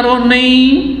এই কারণেই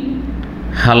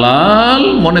হালাল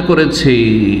মনে করেছে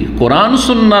কোরআন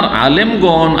সুন্নাহর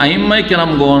আলেমগণ, আইম্মায়ে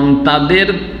কেরামগণ তাদের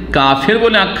কাফের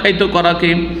বলে আখ্যায়িত করাকে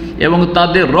এবং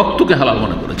তাদের রক্তকে হালাল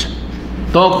মনে করেছে।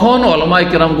 তখন উলামায়ে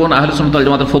কেরামগণ আহলে সুন্নাত ওয়াল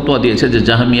জামাতের ফতোয়া দিয়েছে যে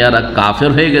জাহমিয়ারা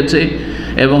কাফের হয়ে গেছে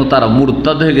এবং তারা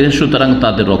মুরতাদ হয়ে গেছে, সুতরাং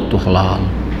তাদের রক্ত হালাল,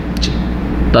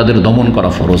 তাদের দমন করা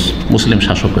ফরজ মুসলিম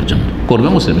শাসকের জন্য, করবে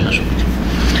মুসলিম শাসক।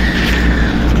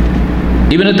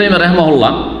 ইবনে তাইমিয়া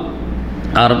রাহিমাহুল্লাহ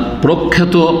আর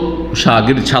প্রখ্যাত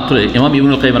শাগির ছাত্র ইমাম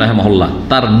ইবনুল কাইয়িম রাহিমাহুল্লাহ,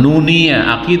 তার নুনিয়া,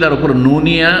 আকীদার উপর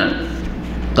নুনিয়া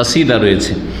কাসিদা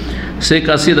রয়েছে। সেই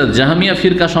কাসিদা জাহমিয়া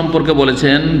ফিরকা সম্পর্কে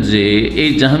বলেছেন যে এই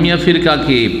জাহমিয়া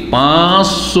ফিরকাকে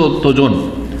 500 জন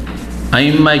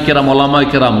আইম্মাই কেরাম, ওলামায়ে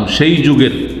কেরাম সেই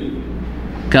যুগের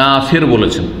কাফের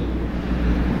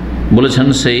বলেছেন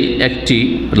সেই একটি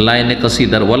লাইনে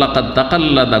কাসিদার, ওয়ালাকাদ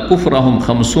তাকাল্লাদা কুফরাহুম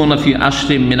 50 ফি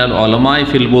আশরিম মিনাল উলামায়ে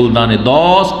ফিল বুলদানে,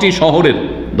 10টি শহরের,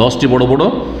 10টি বড় বড়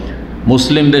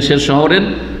মুসলিম দেশের শহরের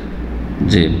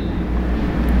যে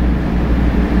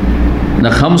না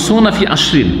 50 ফি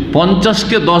আশরিন,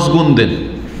 50কে 10 গুণ দেন,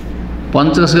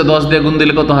 50কে 10 দিয়ে গুণ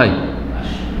দিলে কত হয়?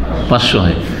 500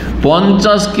 হয়।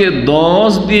 50কে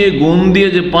 10 দিয়ে গুণ দিয়ে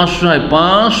যে 500 হয়,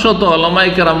 500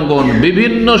 উলামায়ে কেরামগণ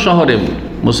বিভিন্ন শহরে,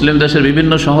 মুসলিম দেশের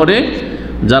বিভিন্ন শহরে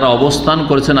যারা অবস্থান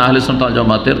করেছেন আহলে সুন্নাত ওয়াল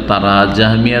জামাতের, তারা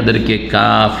জাহমিয়াদেরকে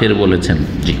কাফের বলেছেন।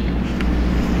 জি,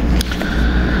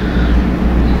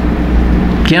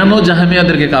 কেন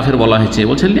জাহমিয়াদেরকে কাফের বলা হয়েছে?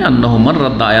 বলছেন লিআন্নাহু মান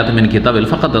রাদ্দা আয়াত মিন কিতাবিল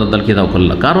ফাকাদ রাদ্দাল কিতাব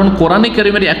কুল্লাহ, কারণ কোরআনে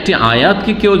কারীমের একটি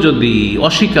আয়াতকে কেউ যদি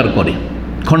অস্বীকার করে,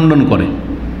 খণ্ডন করে,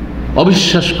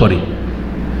 অবিশ্বাস করে,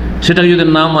 সেটাকে যদি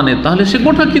না মানে, তাহলে সে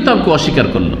গোটা কিতাবকে অস্বীকার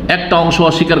করলো। একটা অংশ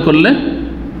অস্বীকার করলে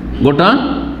গোটা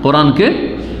কোরআনকে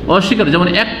অস্বীকার। যেমন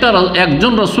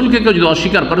একজন রসুলকে কেউ যদি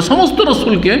অস্বীকার করে, সমস্ত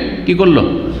রসুলকে কি করলো?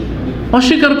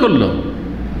 অস্বীকার করলো।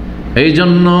 এই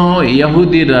জন্য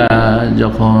ইহুদিরা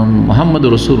যখন মুহাম্মদ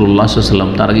রাসূলুল্লাহ সাল্লাল্লাহু আলাইহি ওয়াসাল্লাম,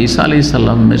 তার আগে ঈসা আলাইহিস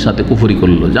সালামের সাথে কুফরি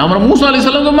করলো, যে আমরা মুসা আলাইহিস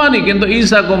সালামকে মানি কিন্তু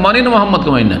ঈসাকে মানি না, মুহাম্মদকে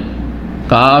মানি না,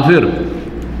 কাফির।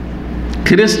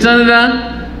 খ্রিস্টানরা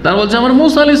তারা বলছে আমরা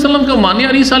মুসা আলাইহিস সালামকে মানি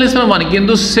আর ঈসা আলাইহিস সালাম মানি,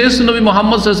 কিন্তু শেষ নবী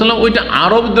মুহাম্মদ সাল্লাল্লাহু আলাইহি ওয়াসাল্লাম ওইটা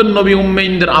আরবদের নবী,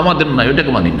 উম্মীদের, আমাদের নয়,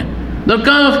 ওইটাকে মানি না,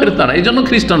 কাফের তারা। এই জন্য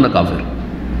খ্রিস্টানরা কাফের।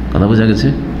 কথা বোঝা গেছে?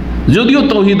 যদিও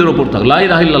তাওহীদের ওপর থাকে, লা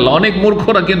ইলাহা ইল্লাল্লাহ, অনেক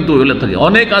মূর্খরা কিন্তু বলে থাকে,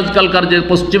 অনেক আজকালকার যে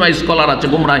পশ্চিমা স্কলার আছে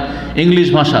গুমরাহ ইংলিশ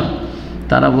ভাষার,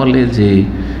 তারা বলে যে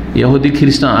ইহুদি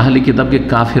খ্রিস্টান আহলি কিতাবকে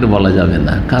কাফের বলা যাবে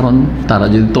না, কারণ তারা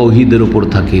যদি তাওহীদের ওপর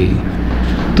থাকে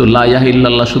তো লা ইলাহা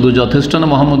ইল্লাল্লাহ শুধু যথেষ্ট না,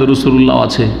 মুহাম্মদুর রাসূলুল্লাহ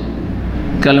আছে,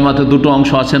 কালেমাতে দুটো অংশ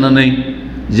আছে না নেই?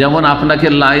 যেমন আপনাকে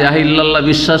লা ইলাহা ইল্লাল্লাহ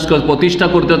বিশ্বাস করে প্রতিষ্ঠা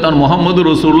করতে হবে, তার মুহাম্মদুর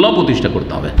রাসূলুল্লাহ প্রতিষ্ঠা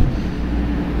করতে হবে।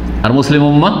 আর মুসলিম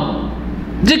উম্মাহ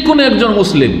যে কোনো একজন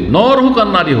মুসলিম, নর হোক আর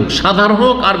নারী হোক, সাধারণ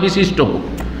হোক আর বিশিষ্ট হোক,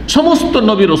 সমস্ত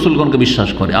নবী রসুলগণকে বিশ্বাস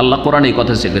করে। আল্লাহ কোরআনে এই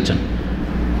কথা শিখেছেন,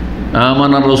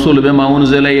 আমানার রাসূল বিমা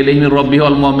উনজিলা ইলাইহি মির রাব্বিহি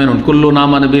ওয়াল মুমিনুন কুল্লুন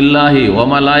আমানা বিল্লাহি ওয়া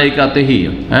মালাইকাতিহি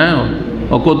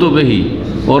ওয়া কুতুবিহি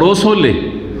ওয়া রাসূলিহি,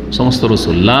 সমস্ত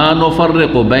রসুল, লা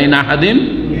নুফাররিকু বাইনা আহাদিন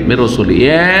মির রাসূলি,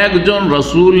 একজন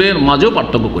রসুলের মাঝেও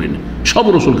পার্থক্য করি না, সব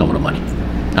রসুলকে আমরা মানি।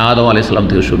 আদম আলাইহিস সালাম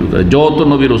থেকে শুরু করে যত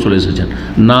নবী রসুল এসেছেন,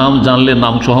 নাম জানলে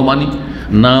নাম সহ মানি,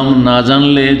 নাম না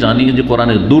জানলে জানি যে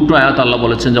কোরআনের দুটো আয়াত আল্লাহ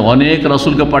বলেছেন যে অনেক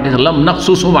রাসূলকে পাঠিয়েছিলাম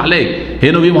নাকসুসুম আলাইক, হে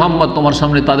নবী মুহাম্মদ তোমার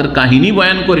সামনে তাদের কাহিনী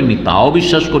বয়ান করিনি, তাও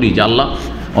বিশ্বাস করি যে আল্লাহ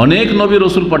অনেক নবী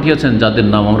রসুল পাঠিয়েছেন যাদের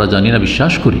নাম আমরা জানি না,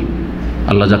 বিশ্বাস করি।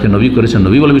 আল্লাহ যাকে নবী করেছেন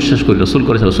নবী বলে বিশ্বাস করি, রসুল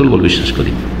করেছেন রসুল বলে বিশ্বাস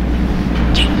করি।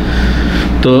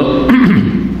 তো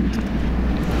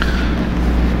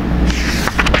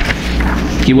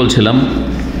কি বলছিলাম,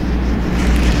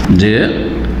 যে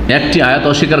একটি আয়াত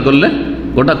অস্বীকার করলে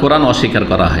গোটা কোরআন অস্বীকার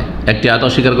করা হয়, একটি আয়াত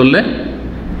অস্বীকার করলে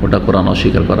গোটা কোরআন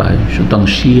অস্বীকার করা হয়। সুতরাং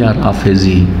শিয়া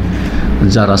রাফেজি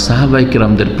যারা সাহাবায়ে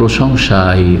কেরামদের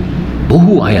প্রশংসায়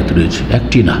বহু আয়াত রয়েছে,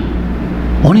 একটি না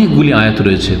অনেকগুলি আয়াত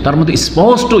রয়েছে, তার মধ্যে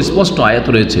স্পষ্ট আয়াত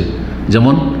রয়েছে,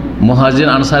 যেমন মুহাজির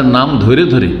আনসারের নাম ধরে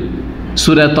ধরে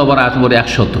সূরা তাওবার আয়াত নম্বর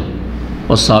 100,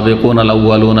 ওয়াস-সাবিকুনা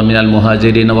আল-আউওয়ালুনা মিনাল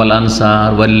মুহাজিরিন ওয়াল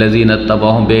আনসার ওয়াল্লাযিনা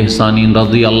তাবাউহুম বিইহসানিন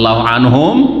রাদিয়াল্লাহু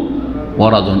আনহুম ওয়া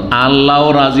রাদুন, আল্লাহও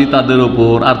রাজি তাদের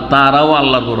উপর আর তারাও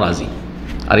আল্লাহর উপর রাজি।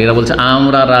 আর এরা বলছে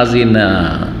আমরা রাজি না,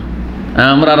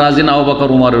 আমরা রাজি না আবু বকর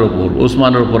উমরের উপর,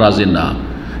 ওসমানের উপর রাজি না,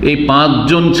 এই 5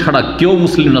 জন ছাড়া কেউ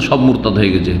মুসলিম না, সব মুরতাদ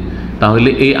হয়ে গেছে। তাহলে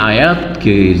এই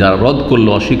আয়াতকে যারা রদ করলো,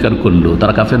 অস্বীকার করলো,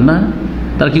 তারা কাফের না?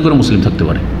 তারা কি করে মুসলিম থাকতে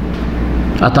পারে?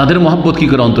 আর তাদের মহব্বত কি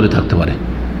করে অন্তরে থাকতে পারে?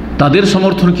 তাদের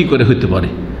সমর্থন কি করে হইতে পারে?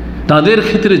 তাদের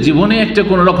ক্ষেত্রে জীবনে একটা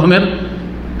কোনো রকমের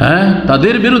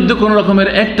তাদের বিরুদ্ধে কোনো রকমের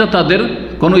একটা তাদের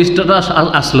কোনো স্ট্যাটাস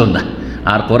আসলো না।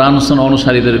 আর কোরআন সুন্নাহ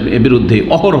অনুসারীদের বিরুদ্ধে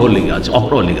অহরহ লেগে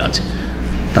আছে,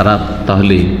 তারা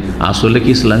তাহলে আসলে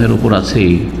কি ইসলামের উপর আছে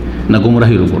না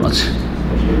গুমরাহির উপর আছে?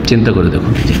 চিন্তা করে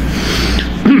দেখুন।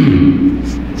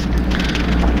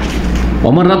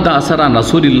 ওমর রাদ্দা আসারা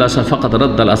রাসূলিল্লাহ ফাকাদ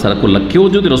রাদ্দাল আসারা কুল্লাহ, কেউ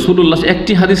যদি রাসূলুল্লাহ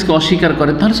একটি হাদিসকে অস্বীকার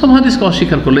করে তাহলে সব হাদিসকে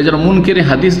অস্বীকার করলে, যারা মুনকিরে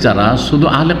হাদিস, যারা শুধু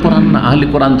আহলে কোরআন না, আহলে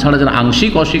কোরআন ছাড়া যারা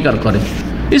আংশিক অস্বীকার করে,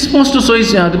 স্পষ্ট সহিহ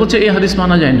হাদিস বলছে এই হাদিস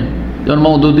মানা যায় না। যেমন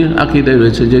মাউদুদির আকীদায়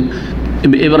রয়েছে যে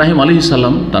ইব্রাহিম আলাইহিস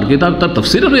সালাম, তার কিতাব, তার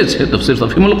তাফসীরে রয়েছে, তাফসীর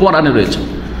তাফহিমুল কোরআনে রয়েছে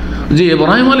যে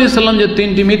ইব্রাহিম আলাইহিস সালাম যে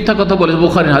 3টি মিথ্যা কথা বলেছে,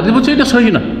 বুখারীর হাদিস বলছে এটা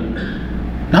সহিহ না,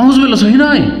 নাউজুবিল্লাহ, সহি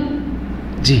নয়।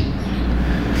 জি,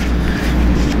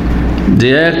 যে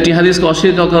একটি হাদিসকে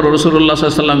অস্বীকার করো রাসূলুল্লাহ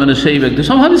সাল্লাল্লাহু আলাইহি ওয়াসাল্লামের, সেই ব্যক্তি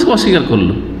সব হাদিসকে অস্বীকার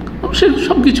করলো, সে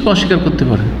সব কিছুকে অস্বীকার করতে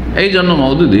পারে। এই জন্য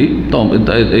মওদুদি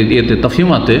এতে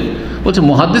তাফহিমাতে বলছে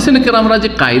মুহাদ্দিসিন কেরামরা যে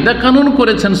কায়দা কানুন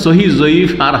করেছেন সহিহ, জয়ীফ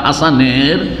আর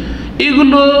হাসানের,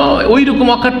 এগুলো ওই রকম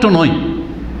অকাট্য নয়,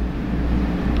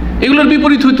 এগুলোর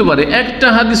বিপরীত হইতে পারে। একটা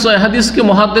হাদিসকে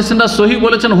মুহাদ্দিসিনরা সহিহ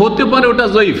বলেছেন, হতে পারে ওটা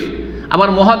জয়ীফ, আবার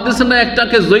মুহাদ্দিসিনরা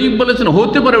একটাকে জয়ীফ বলেছেন,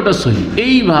 হতে পারে ওটা সহিহ।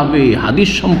 এইভাবে হাদিস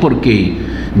সম্পর্কে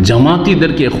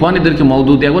জামাতিদেরকে, ইখওয়ানিদেরকে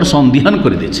মওদুদি একবার সন্দিহান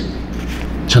করে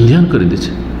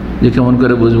দিয়েছে, যে কেমন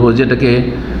করে বুঝবো যেটাকে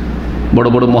বড়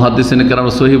বড় মুহাদ্দিসিন কেরাম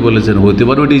সহিহ বলেছেন, হতে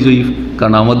পারে ওটাই জয়ীফ,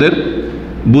 কারণ আমাদের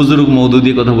বুজুর্গ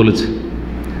মওদুদি কথা বলেছে।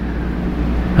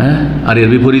 হ্যাঁ, আর এর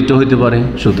বিপরীত হইতে পারে,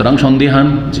 সুতরাং সন্দিহান।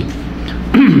 জি,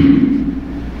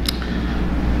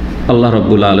 আল্লাহ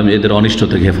রাব্বুল আলামিন এদের অনিষ্ট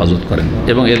থেকে হেফাজত করেন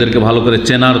এবং এদেরকে ভালো করে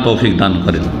চেনার তৌফিক দান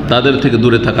করেন, তাদের থেকে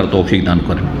দূরে থাকার তৌফিক দান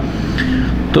করেন।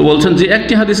 তো বলছেন যে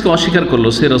একটি হাদিসকে অস্বীকার করলো,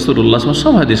 সে রাসূলুল্লাহ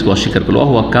সব হাদিসকে অস্বীকার করলো,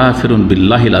 ওয়া কাফিরুন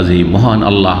বিল্লাহিল আযীম, মহান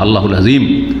আল্লাহ, আল্লাহুল আযীম,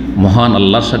 মহান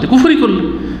আল্লাহর সাথে কুফরি করলো।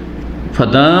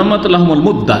 ফাদামাত লাহুমুল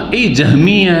মুদ্দা, এই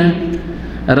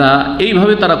জাহমিয়ারা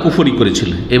এইভাবে তারা কুফরি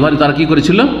করেছিল, এবারে তারা কি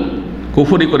করেছিল?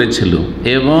 কুফরি করেছিল।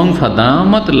 এবং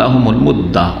ফাদামাত লাহুমুল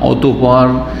মুদ্দা, অতঃপর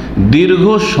দীর্ঘ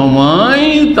সময়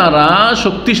তারা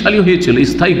শক্তিশালী হয়েছিল,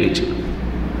 স্থায়ী হয়েছিল।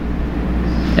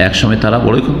 এক সময় তারা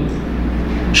বড়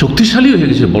শক্তিশালী হয়ে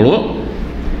গেছে, বড়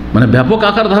মানে ব্যাপক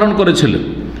আকার ধারণ করেছিল।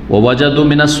 ওয়াজাদু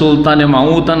মিনাস সুলতানে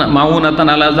মাউনাতান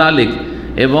আলা যালিক,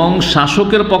 এবং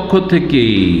শাসকের পক্ষ থেকে,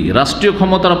 রাষ্ট্রীয়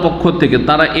ক্ষমতার পক্ষ থেকে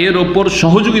তারা এর ওপর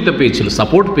সহযোগিতা পেয়েছিল,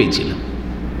 সাপোর্ট পেয়েছিল,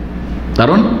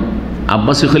 কারণ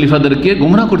আব্বাসী খলিফাদেরকে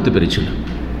গোমরাহ করতে পেরেছিল।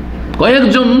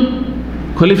 কয়েকজন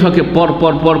খলিফাকে পর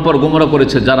পর পর পর গোমরাহ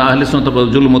করেছে, যারা আহলে সুন্নাত ওয়াল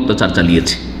জুলুম অত্যাচার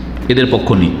চালিয়েছে, এদের পক্ষ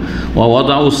নিয়ে।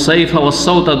 ওয়াদাউস সাইফা ওয়াস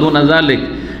সাউতা দুনা যালিক,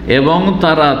 এবং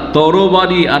তারা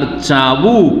তরবারি আর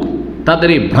চাবুক, তাদের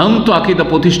এই ভ্রান্ত আকীদা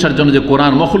প্রতিষ্ঠার জন্য, যে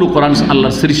কোরআন মখলুক, কোরআন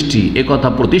আল্লাহর সৃষ্টি, এ কথা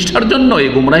প্রতিষ্ঠার জন্য, এই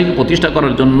গুমরাহিকে প্রতিষ্ঠা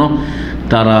করার জন্য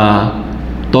তারা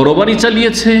তরবারি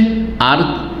চালিয়েছে আর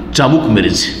চাবুক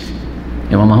মেরেছে।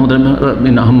 ইমাম আহমদ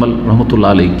বিন হাম্বল রহমতুল্লাহ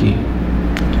আলাইহি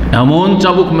এমন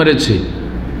চাবুক মেরেছে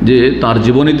যে তার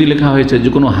জীবনীতে লেখা হয়েছে যে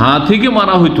কোনো হাতিকে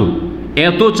মারা হইতো,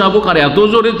 এত চাবুক আর এত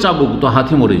জোরে চাবুক, তো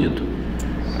হাতি মরে যেত।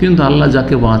 কিন্তু আল্লাহ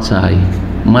যাকে বাঁচায়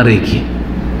মারে কি?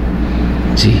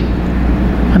 জি,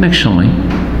 অনেক সময়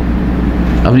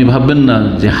আপনি ভাববেন না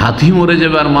যে হাতি মরে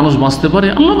যাবে আর মানুষ বাঁচতে পারে।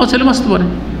 আল্লাহ বাঁচালে বাঁচতে পারে,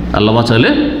 আল্লাহ বাঁচালে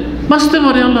বাঁচতে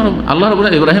পারে। আল্লাহ রাব্বুল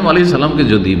ইব্রাহিম আলাইহিস সালামকে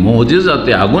যদি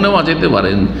মুজিজাতে আগুনে বাঁচাইতে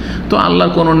পারেন, তো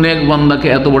আল্লাহর কোনো নেক বান্দাকে,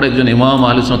 এত বড় একজন ইমাম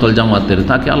আহলে সুন্নাত ওয়াল জামাতের,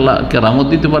 তাকে আল্লাহ কেরামত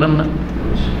দিতে পারেন না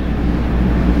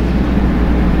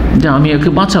যে আমি একে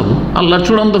বাঁচাবো? আল্লাহর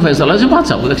চূড়ান্ত ফয়সালা আছে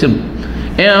বাঁচাবো। দেখছেন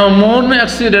এমন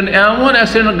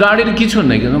অ্যাক্সিডেন্ট গাড়ির কিছু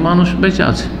নেই, কিন্তু মানুষ বেঁচে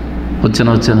আছে, হচ্ছে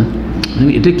না।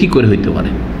 এটা কি করে হইতে পারে?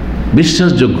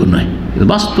 বিশ্বাসযোগ্য নয়,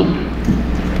 বাস্তব,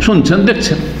 শুনছেন,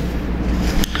 দেখছেন।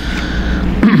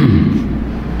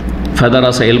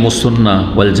 ফাদারাসা ইলমুস সুন্নাহ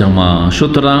ওয়াল জামাআহ,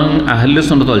 সুতরাং আহলে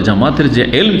সুন্নাত ওয়াল জামাতের যে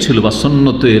ইলম ছিল, বা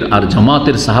সুন্নতের আর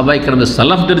জামাতের সাহাবায়ে কেরামদের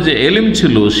সালাফদের যে ইলম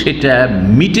ছিল, সেটা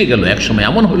মিটে গেল। এক সময়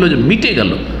এমন হলো যে মিটে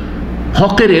গেল,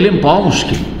 হকের ইলম পাওয়া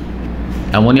মুশকিল,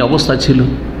 এমনই অবস্থা ছিল।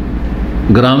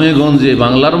 গ্রামে গঞ্জে,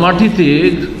 বাংলার মাটিতে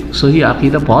সহি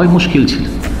আকীদা পাওয়াই মুশকিল ছিল।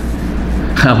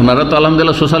 আপনারা তো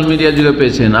আলহামদুলিল্লাহ সোশ্যাল মিডিয়ার যুগে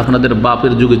পেয়েছেন, আপনাদের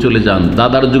বাপের যুগে চলে যান,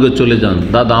 দাদার যুগে চলে যান,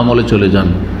 দাদা আমলে চলে যান।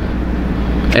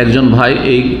 একজন ভাই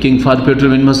এই কিং ফাহাদ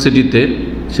পেট্রোলিয়াম ইউনিভার্সিটিতে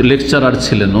লেকচারার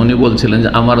ছিলেন, উনি বলছিলেন যে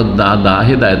আমার দাদা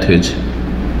হেদায়েত হয়েছে,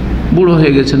 বুড়ো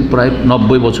হয়ে গেছেন, প্রায়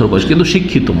 90 বছর বয়স, কিন্তু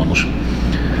শিক্ষিত মানুষ।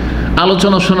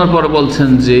 আলোচনা শোনার পরে বলছেন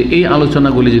যে এই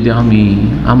আলোচনাগুলি যদি আমি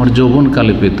আমার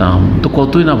যৌবনকালে পেতাম তো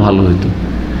কতই না ভালো হতো,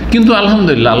 কিন্তু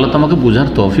আলহামদুলিল্লাহ আল্লাহ তো আমাকে বোঝার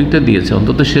তৌফিকটা দিয়েছে,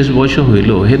 অন্তত শেষ বয়সে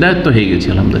হইলেও হেদায়েত তো হয়ে গেছে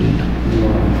আলহামদুলিল্লাহ।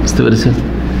 বুঝতে পেরেছেন?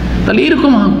 তাহলে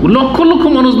এরকম লক্ষ লক্ষ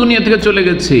মানুষ দুনিয়া থেকে চলে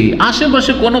গেছে,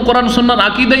 আশেপাশে কোনো কোরআন সুন্নাহর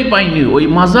আকীদাই পায়নি, ওই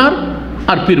মাজার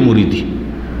আর পীর মুরিদি,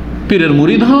 পীরের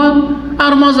মুরিদ হওয়া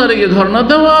আর মাজারে গিয়ে ধর্ণা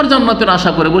দেওয়া আর জান্নাতের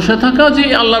আশা করে বসে থাকা, যে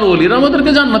আল্লাহর ওলিরা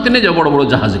আমাদেরকে জান্নাতে নিয়ে যাবে বড় বড়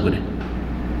জাহাজে করে,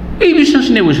 এই বিশ্বাস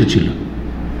নিয়ে বসেছিল।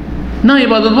 না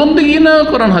ইবাদত বন্দেগী, না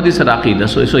কোরআন হাদিসের আকীদা,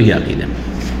 সহিহ আকীদা।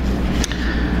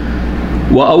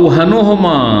 ওয়া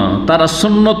আওহানুহুমা, তারা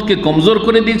সুন্নতকে কমজোর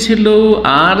করে দিয়েছিল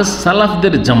আর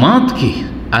সালাফদের জামাতকে,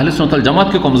 আহলে সুন্নাত ওয়াল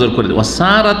জামাতকে কমজোর করে দিয়েছিল।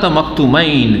 ওয়াসারাতা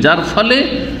মাকতুমাইন, যার ফলে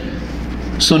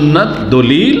সুন্নাত,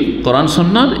 দলিল, কোরআন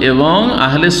সুন্নাত এবং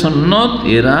আহলে সুন্নাত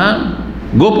এরা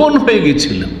গোপন হয়ে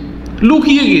গিয়েছিল,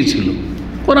 লুকিয়ে গিয়েছিল,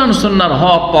 কোরআন সুন্নাহর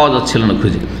হক পাওয়া যাচ্ছিল না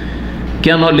খুঁজে।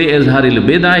 কেন? লিইজহারিল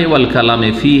বিদআ ওয়াল কালামে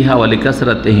ফিহা ওয়া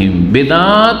লিকাসরাতিহিম,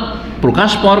 বেদাত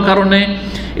প্রকাশ পাওয়ার কারণে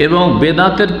এবং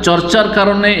বেদাতের চর্চার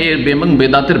কারণে এবং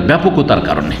বেদাতের ব্যাপকতার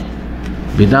কারণে।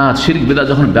 বেদাত শিরক বেদাত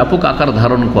যখন ব্যাপক আকার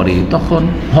ধারণ করে তখন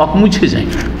হক মুছে যায়,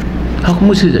 হক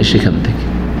মুছে যায় সেখান থেকে,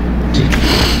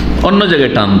 অন্য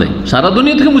জায়গায় টান দেয়। সারা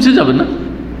দুনিয়া থেকে মুছে যাবে না,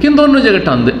 কিন্তু অন্য জায়গায়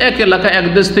টান দেয়। এক এলাকা এক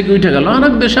দেশ থেকে উঠে গেল, আর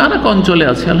এক দেশে আর এক অঞ্চলে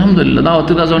আছে, আলহামদুলিল্লাহ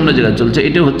দাওয়াতের কাজ অন্য জায়গায় চলছে।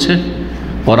 এটা হচ্ছে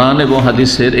কোরআন এবং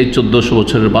হাদিসের এই 1400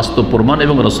 বছরের বাস্তব প্রমাণ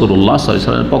এবং রাসূলুল্লাহ সাল্লাল্লাহু আলাইহি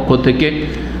ওয়াসাল্লামের পক্ষ থেকে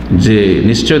যে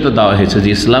নিশ্চয়তা দেওয়া হয়েছে যে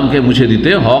ইসলামকে মুছে দিতে,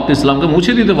 হক ইসলামকে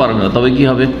মুছে দিতে পারবে না, তবে কি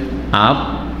হবে, আপ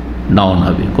ডাউন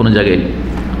হবে, কোনো জায়গায়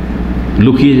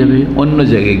লুকিয়ে যাবে, অন্য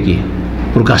জায়গায় গিয়ে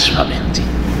প্রকাশ পাবে। জি,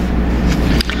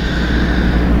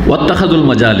 ওয়াত্তাখাযুল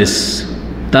মাজালিস,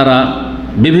 তারা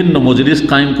বিভিন্ন মজলিস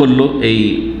কায়েম করলো, এই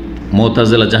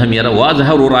মুতাজিলা জাহমিয়ারা,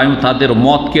 ওয়াজহারু রায়ুম, তাদের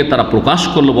মতকে তারা প্রকাশ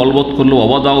করলো, বলবৎ করলো,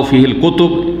 ওয়াদাউ ফিহিল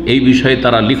কুতুব, এই বিষয়ে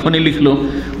তারা লিখনি লিখলো,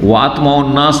 ওয়াতমাউন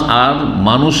নাস, আর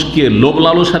মানুষকে লোভ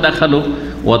লালসা দেখালো,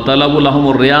 ওয়া তালাবুল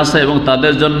আহমুর রিয়াসা, এবং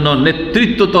তাদের জন্য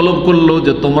নেতৃত্ব তলব করলো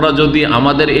যে তোমরা যদি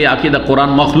আমাদের এই আকীদা কোরআন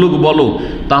মখলুক বলো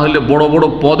তাহলে বড় বড়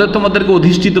পদে তোমাদেরকে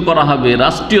অধিষ্ঠিত করা হবে,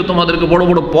 রাষ্ট্রীয় তোমাদেরকে বড়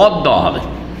বড় পদ দেওয়া হবে।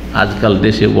 আজকাল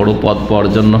দেশে বড় পদ পাওয়ার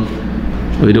জন্য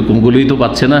ওই রকমগুলোই তো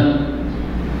পাচ্ছে না।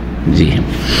 জি,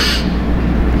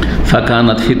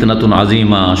 ফাকানাত ফিতনাতুন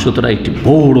আজিমা, সুতরাং একটি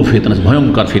বড় ফিতনা,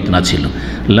 ভয়ঙ্কর ফিতনা ছিল।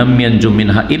 লাম ইয়ানজু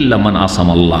মিনহা ইল্লা মান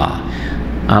আসামাল্লাহ,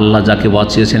 আল্লাহ যাকে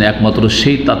বাঁচিয়েছেন একমাত্র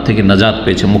সেই তার থেকে নাজাত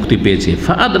পেয়েছে, মুক্তি পেয়েছে।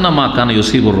 ফাআদনা মা কানা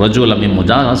ইউসিবুর রাজুলা মিন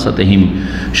মুজাহাসাতিহিম,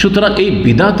 সুতরাং এই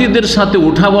বিদাতীদের সাথে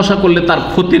উঠা বসা করলে তার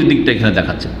ক্ষতির দিকটা এখানে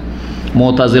দেখাচ্ছে।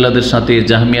 মুতাজিলাদের সাথে,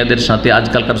 জাহমিয়াদের সাথে,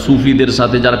 আজকালকার সুফিদের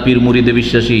সাথে, যারা পীর মুরিদে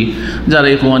বিশ্বাসী, যারা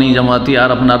ইখওয়ানি জামাতি আর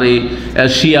আপনার এই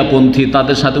শিয়াপন্থী,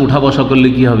 তাদের সাথে উঠা বসা করলে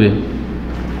কি হবে,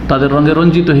 তাদের রঙে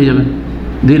রঞ্জিত হয়ে যাবে,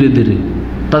 ধীরে ধীরে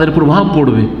তাদের প্রভাব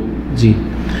পড়বে। জি,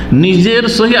 নিজের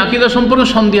সহি আকীদা সম্পর্কে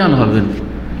সন্দিহান হবেন,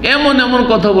 এমন এমন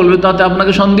কথা বলবে তাতে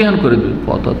আপনাকে সন্দিহান করে দেবে।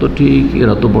 কথা তো ঠিক,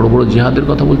 এরা তো বড় বড় জিহাদের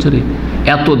কথা বলছে রে,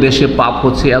 এত দেশে পাপ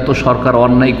হচ্ছে, এত সরকার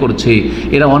অন্যায় করছে,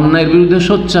 এরা অন্যায়ের বিরুদ্ধে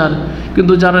সোচ্চার,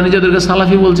 কিন্তু যারা নিজেদেরকে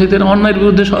সালাফি বলছে তারা অন্যায়ের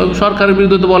বিরুদ্ধে, সরকারের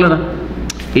বিরুদ্ধে তো বলে না।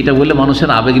 এটা বলে মানুষের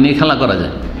আবেগ নিয়ে খেলা করা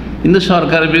যায়, কিন্তু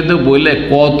সরকারের বিরুদ্ধে বললে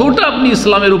কতটা আপনি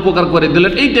ইসলামের উপকার করে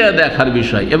দিলেন এইটা দেখার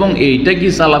বিষয়। এবং এইটা কি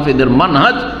সালাফিদের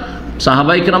মানহাজ,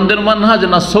 সাহাবায়ে কেরামদের মানহাজ,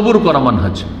 না সবুর করা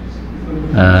মানহাজ?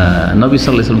 নবী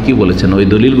সাল্লাল্লাহু আলাইহি ওয়াসাল্লাম কি বলেছেন, ওই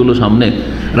দলিলগুলো সামনে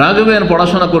রাখবেন,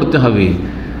 পড়াশোনা করতে হবে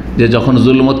যে যখন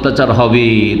জুলম অত্যাচার হবে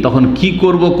তখন কি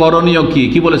করব, করণীয় কি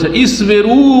কি বলেছে,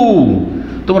 ইসবিরু,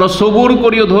 তোমরা সবুর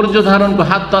করিও, ধৈর্য ধারণ করো,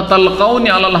 হাত্তা তালকাউনি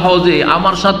আলাল হাউজে,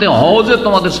 আমার সাথে হজে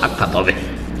তোমাদের সাক্ষাৎ হবে,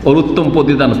 ওর উত্তম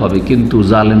প্রতিদান পাবে। কিন্তু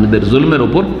জালেমদের জুলমের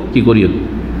ওপর কি করিও,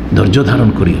 ধৈর্য ধারণ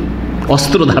করিও,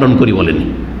 অস্ত্র ধারণ করি বলেনি,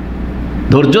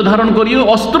 ধৈর্য ধারণ করিও,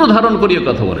 অস্ত্র ধারণ করিও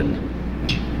কথা বলেনি।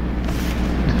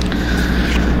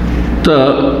 তো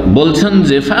বলছেন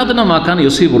যে ফায়াদনা মাকান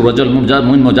ইউসিবুর রাজুল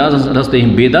মিন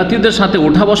মুজাহাসাতিহিম, বেদাতীদের সাথে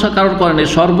উঠা বসা করার কারণে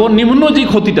সর্বনিম্ন যে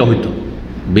ক্ষতিটা হইতো,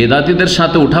 বেদাতীদের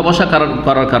সাথে উঠা বসা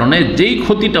করার কারণে যেই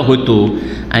ক্ষতিটা হইতো,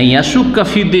 আইয়াশুক্কা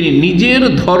ফি দীন, নিজের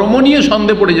ধর্ম নিয়ে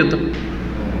সন্দেহ পড়ে যেত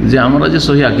যে আমরা যে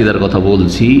সহি আকীদার কথা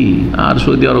বলছি আর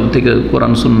সৌদি আরব থেকে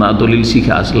কোরআন সুন্নাহ দলিল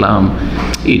শিখে আসলাম,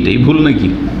 এইটাই ভুল নাকি,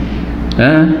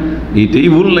 হ্যাঁ এইটাই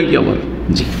ভুল নাকি আবার।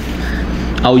 জি,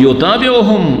 আও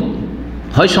ইউতাবিউহুম,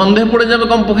 হয় সন্দেহ পড়ে যাবে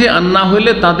কমপক্ষে, আর না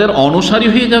হইলে তাদের অনুসারী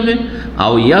হয়ে যাবে।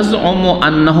 আও ইয়াজউমু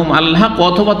আন্নাহুম আল্লাহ,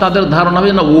 অথবা তাদের ধারণা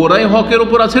হবে না ওরাই হকের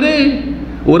উপর আছে রে,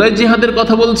 ওরাই জিহাদের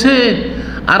কথা বলছে।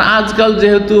 আর আজকাল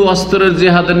যেহেতু অস্ত্রের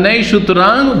জেহাদ নেই,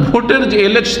 সুতরাং ভোটের যে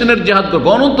ইলেকশনের জেহাদ,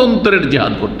 গণতন্ত্রের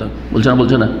জেহাদ করতে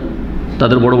বলছে না,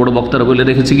 তাদের বড় বড় বক্তারা বলে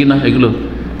রেখেছে কি না এগুলো,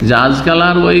 যে আজকাল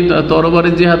আর ওই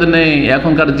তরবারির জেহাদ নেই,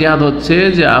 এখনকার জেহাদ হচ্ছে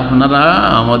যে আপনারা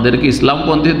আমাদেরকে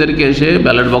ইসলামপন্থীদেরকে এসে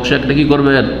ব্যালট বক্সে একটা কী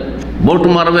করবেন, ভোট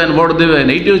মারবেন, ভোট দেবেন,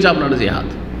 এইটি হচ্ছে আপনার জেহাদ।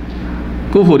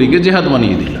 কুফরিকে জেহাদ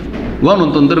বানিয়ে দিল,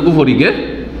 গণতন্ত্রের কুফরিকে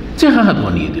জেহাদ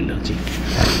বানিয়ে দিল। জি,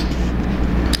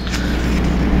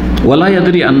 ওয়ালা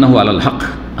ইয়াদরি আন্নাহু আলাল হক,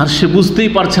 আর সে বুঝতেই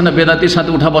পারছে না বেদাতির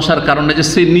সাথে উঠা বসার কারণে যে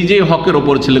সে নিজেই হকের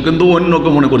ওপর ছিল, কিন্তু অন্যকে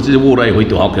মনে করছে যে ওরাই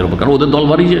হয়তো হকের ওপর, কারণ ওদের দল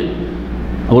ভারী যায়,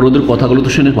 আবার ওদের কথাগুলো তো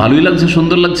শুনে ভালোই লাগছে,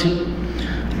 সুন্দর লাগছে।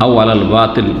 আও আলাল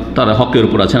বাতিল, তারা হকের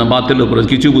উপর আছে না বাতিলের উপর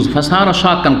কিছু ফাসারা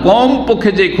শাকান, কম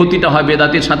পক্ষে যে ক্ষতিটা হয়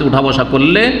বেদাতির সাথে উঠা বসা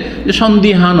করলে, যে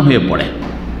সন্দিহান হয়ে পড়ে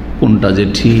কোনটা যে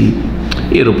ঠিক,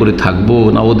 এর উপরে থাকবো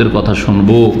না ওদের কথা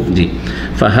শুনবো। জি,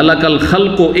 ফাহালাকাল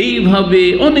খালকো, এইভাবে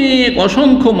অনেক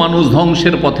অসংখ্য মানুষ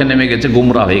ধ্বংসের পথে নেমে গেছে,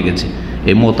 গোমরা হয়ে গেছে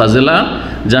এই মুতাজিলা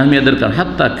জাহমিয়াদের কারণে।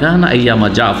 হাত্তা কানা আইয়ামা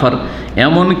জাফর,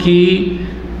 এমনকি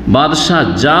বাদশাহ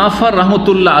জাফর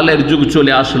রহমতুল্লাহ আলাইহির যুগ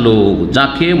চলে আসলো,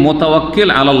 যাকে মোতাওয়াক্কিল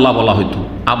আলাল্লাহ বলা হইতো।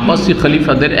 আব্বাসী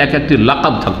খলিফাদের এক একটি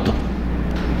লাকাব থাকতো,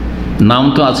 নাম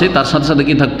তো আছে, তার সাথে সাথে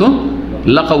কি থাকতো,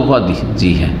 লাকাব উপাধি।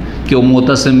 জি হ্যাঁ, কেউ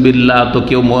মুতাসিম বিল্লাহ, তো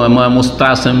কেউ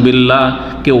মুস্তাসিম বিল্লাহ,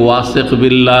 কেউ ওয়াসিক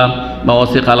বিল্লাহ, বা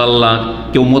ওয়াসিক আলাল্লাহ,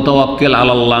 কেউ মুতাওয়াক্কিল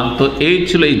আলাল্লাহ। তো এই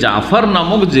ছিল এই জাফর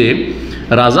নামক যে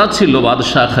রাজা ছিল,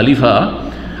 বাদশাহ খলিফা,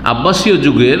 আব্বাসীয়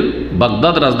যুগের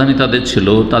বাগদাদ রাজধানী তাদের ছিল,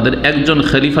 তাদের একজন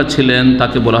খলিফা ছিলেন,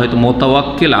 তাকে বলা হয়তো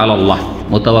মুতাওয়াক্কিল আলাল্লাহ,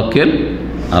 মুতাওয়াক্কিল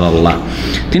আলাল্লাহ।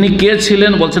 তিনি কে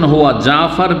ছিলেন বলছেন, হুয়া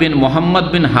জাফর বিন মোহাম্মদ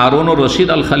বিন হারুন ও রশিদ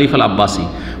আল খলিফা আল আব্বাসী।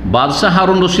 বাদশাহ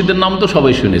হারুন রশিদের নাম তো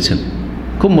সবাই শুনেছেন,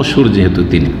 খুব মশহুর যেহেতু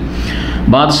তিনি।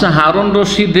 বাদশাহ হারুন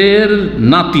রশিদের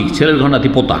নাতি, ছেলের ঘর নাতি,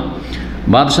 পোতা।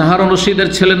 বাদশাহ হারুন রশিদের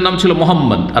ছেলের নাম ছিল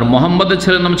মোহাম্মদ, আর মোহাম্মদের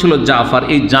ছেলের নাম ছিল জাফর।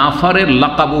 এই জাফরের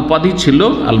লাকাব উপাধি ছিল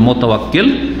আল মুতাওয়াক্কিল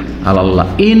আলাল্লাহ।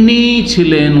 ইনি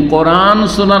ছিলেন কোরআন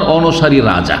সুন্নাহর অনুসারী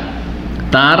রাজা।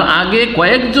 তার আগে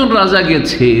কয়েকজন রাজা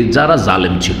গেছে যারা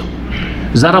জালেম ছিল,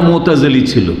 যারা মুতাজিলি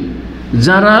ছিল,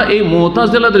 যারা এই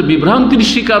মুতাজিলাদের বিভ্রান্তির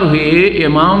শিকার হয়ে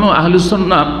ইমাম আহলুস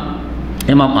সুন্নাহ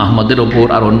ইমাম আহমদের ওপর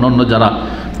আর অন্যান্য যারা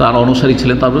তার অনুসারী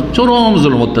ছিলেন তারপর চরম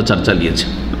জুলুম অত্যাচার চালিয়েছে,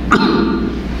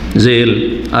 জেল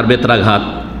আর বেত্রাঘাত।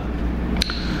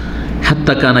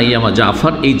 হাত্তা কানা ইয়ামা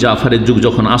জাফর, এই জাফরের যুগ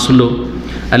যখন আসলো,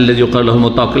 আল্লাযী ক্বালা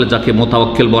মুতাওয়াক্কিল, যাকে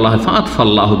মুতাওয়াক্কিল বলা হয়,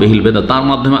 ফাতফাল্লাহু বিহিল বেদাত, তার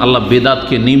মাধ্যমে আল্লাহ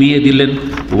বেদাতকে নিভিয়ে দিলেন।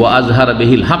 ওয়া আজহারা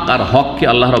বিহিল হক, আর হককে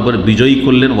আল্লাহ রাব্বুল বিজয়ী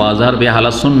করলেন। ওয়া আজহার বিহি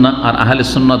আহলাস সুন্নাহ, আর আহলে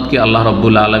সুন্নাতকে আল্লাহ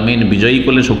রাব্বুল আলামিন বিজয়ী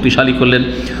করলেন, শক্তিশালী করলেন।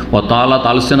 ওয়া তাআলাত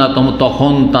আলসিনাতুহুম,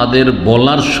 তখন তাদের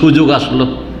বলার সুযোগ আসলো,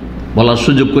 বলার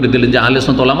সুযোগ করে দিলেন যে আহলে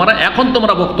সুন্নাত ওয়াল জামারা এখন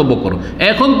তোমরা বক্তব্য করো,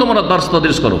 এখন তোমরা দর্শ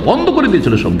তাদরিস করো, বন্ধ করে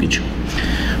দিয়েছিল সব কিছু।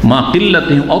 মা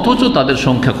কিল্লাতিহিম, অথচ তাদের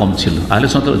সংখ্যা কম ছিল। আহলে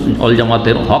সুন্নাত ওয়াল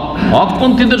জামাতের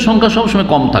হকপন্থীদের সংখ্যা সবসময়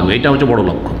কম থাকবে, এটা হচ্ছে বড়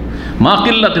লক্ষ্য। মা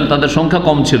কিল্লাতিহিম, তাদের সংখ্যা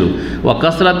কম ছিল। ওয়া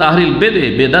কাসরাত আহলিল বেদে,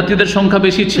 বেদাতীদের সংখ্যা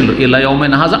বেশি ছিল। ইলা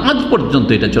ইয়াউমিন হাযা, আজ পর্যন্ত,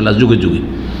 এটা চলে যুগে যুগে,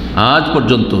 আজ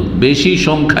পর্যন্ত বেশি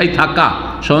সংখ্যায় থাকা,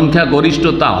 সংখ্যা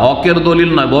গরিষ্ঠতা হকের দলিল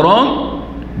নয়, বরং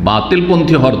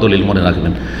বাতিলপন্থী হওয়ার দলিল, মনে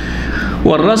রাখবেন।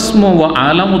 ওয়া রাসমু ওয়া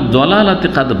আলামুদ দালালাতি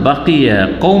কাদ বাকিয়া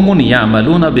কওমুন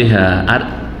ইয়ামালুনা বিহা, আর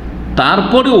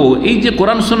তারপরেও এই যে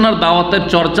কোরআন সুন্নাহর দাওয়াতের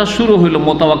চর্চা শুরু হইল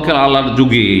মুতাওয়াক্কিল আল্লাহর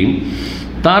যুগে,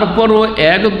 তারপরও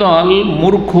একদল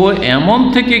মূর্খ এমন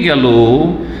থেকে গেল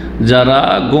যারা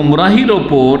গুমরাহির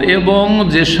ওপর এবং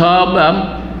যেসব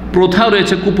প্রথা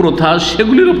রয়েছে, কুপ্রথা,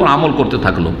 সেগুলির ওপর আমল করতে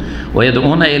থাকলো।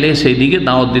 ওয়াদউনা এলে, সেই দিকে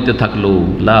দাওয়াত দিতে থাকলো।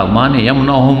 লা মানে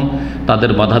ইয়ামনাহুম,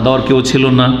 তাদের বাধা দেওয়ার কেউ ছিল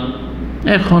না।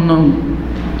 এখনও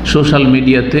সোশ্যাল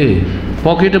মিডিয়াতে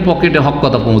পকেটে পকেটে হক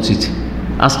কথা পৌঁছেছে,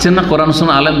 আসছে না? কোরআন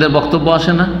সুন্নাহ আলেমদের বক্তব্য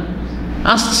আসে না?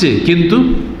 আসছে, কিন্তু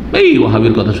এই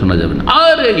ওয়াহাবির কথা শোনা যাবে না।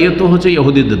 আরে এ তো হচ্ছে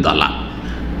ইহুদিদের দালাল,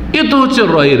 এ তো হচ্ছে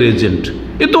রয়ের এজেন্ট,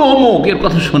 এ তো অমুক, এর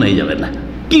কথা শোনাই যাবে না।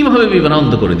 কীভাবে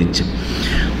বিভ্রান্ত করে দিচ্ছে।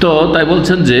 তো তাই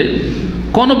বলছেন যে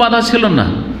কোনো বাধা ছিল না,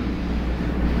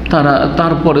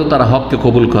 তারপরেও তারা হককে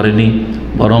কবুল করেনি,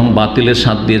 বরং বাতিলের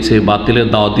সাথ দিয়েছে, বাতিলের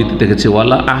দাওয়াত দিতে দেখেছে।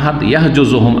 ওয়ালা আহাদ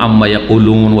ইয়াহজুজুহুম আম্মা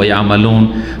ইয়াকুলুন ওয়া ইয়ামালুন,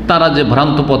 তারা যে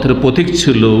ভ্রান্ত পথের পথিক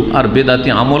ছিল আর বেদাতি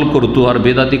আমল করত আর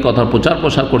বেদাতি কথার প্রচার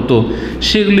প্রসার করত,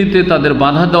 সেগুলিতে তাদের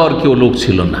বাধা দেওয়ার কেউ লোক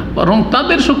ছিল না, বরং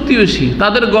তাদের শক্তি বেশি,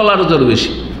 তাদের গলার জোর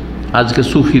বেশি। আজকে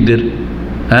সুফিদের,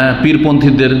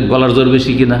 পীরপন্থীদের গলার জোর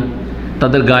বেশি কিনা?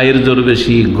 তাদের গায়ের জোর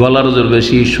বেশি, গলার জোর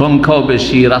বেশি, সংখ্যাও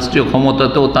বেশি, রাষ্ট্রীয়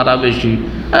ক্ষমতাতেও তারা বেশি,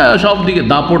 সব দিকে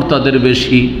দাপট তাদের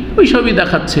বেশি, ওই সবই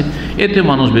দেখাচ্ছে। এতে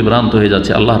মানুষ বিভ্রান্ত হয়ে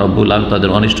যাচ্ছে। আল্লাহ রাব্বুল আলামিন তাদের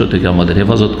অনিষ্ট থেকে আমাদের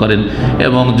হেফাজত করেন।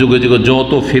 এবং যুগে যুগে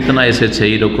যত ফিতনা এসেছে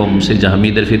এইরকম, সে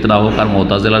জাহমিদের ফিতনা হোক, আর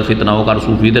মুতাজিলার ফিতনা হোক, আর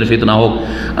সুফিদের ফিতনা হোক,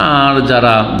 আর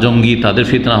যারা জঙ্গি তাদের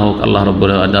ফিতনা হোক, আল্লাহ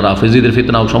রাব্বুল আলামিন যারা হাফেজিদের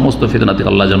ফিতনা হোক, সমস্ত ফিতনা থেকে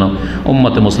আল্লাহ যেন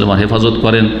উম্মতে মুসলিমার হেফাজত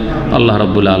করেন। আল্লাহ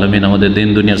রাব্বুল আলামিন আমাদের দিন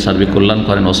দুনিয়ার সার্বিক কল্যাণ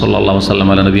করেন। ওয়া সাল্লাল্লাহু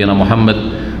আলা নবিয়িনা মুহাম্মদ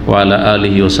ওয়া আলা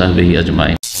আলিহি ওয়া সাহবিহি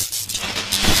আজমাইন।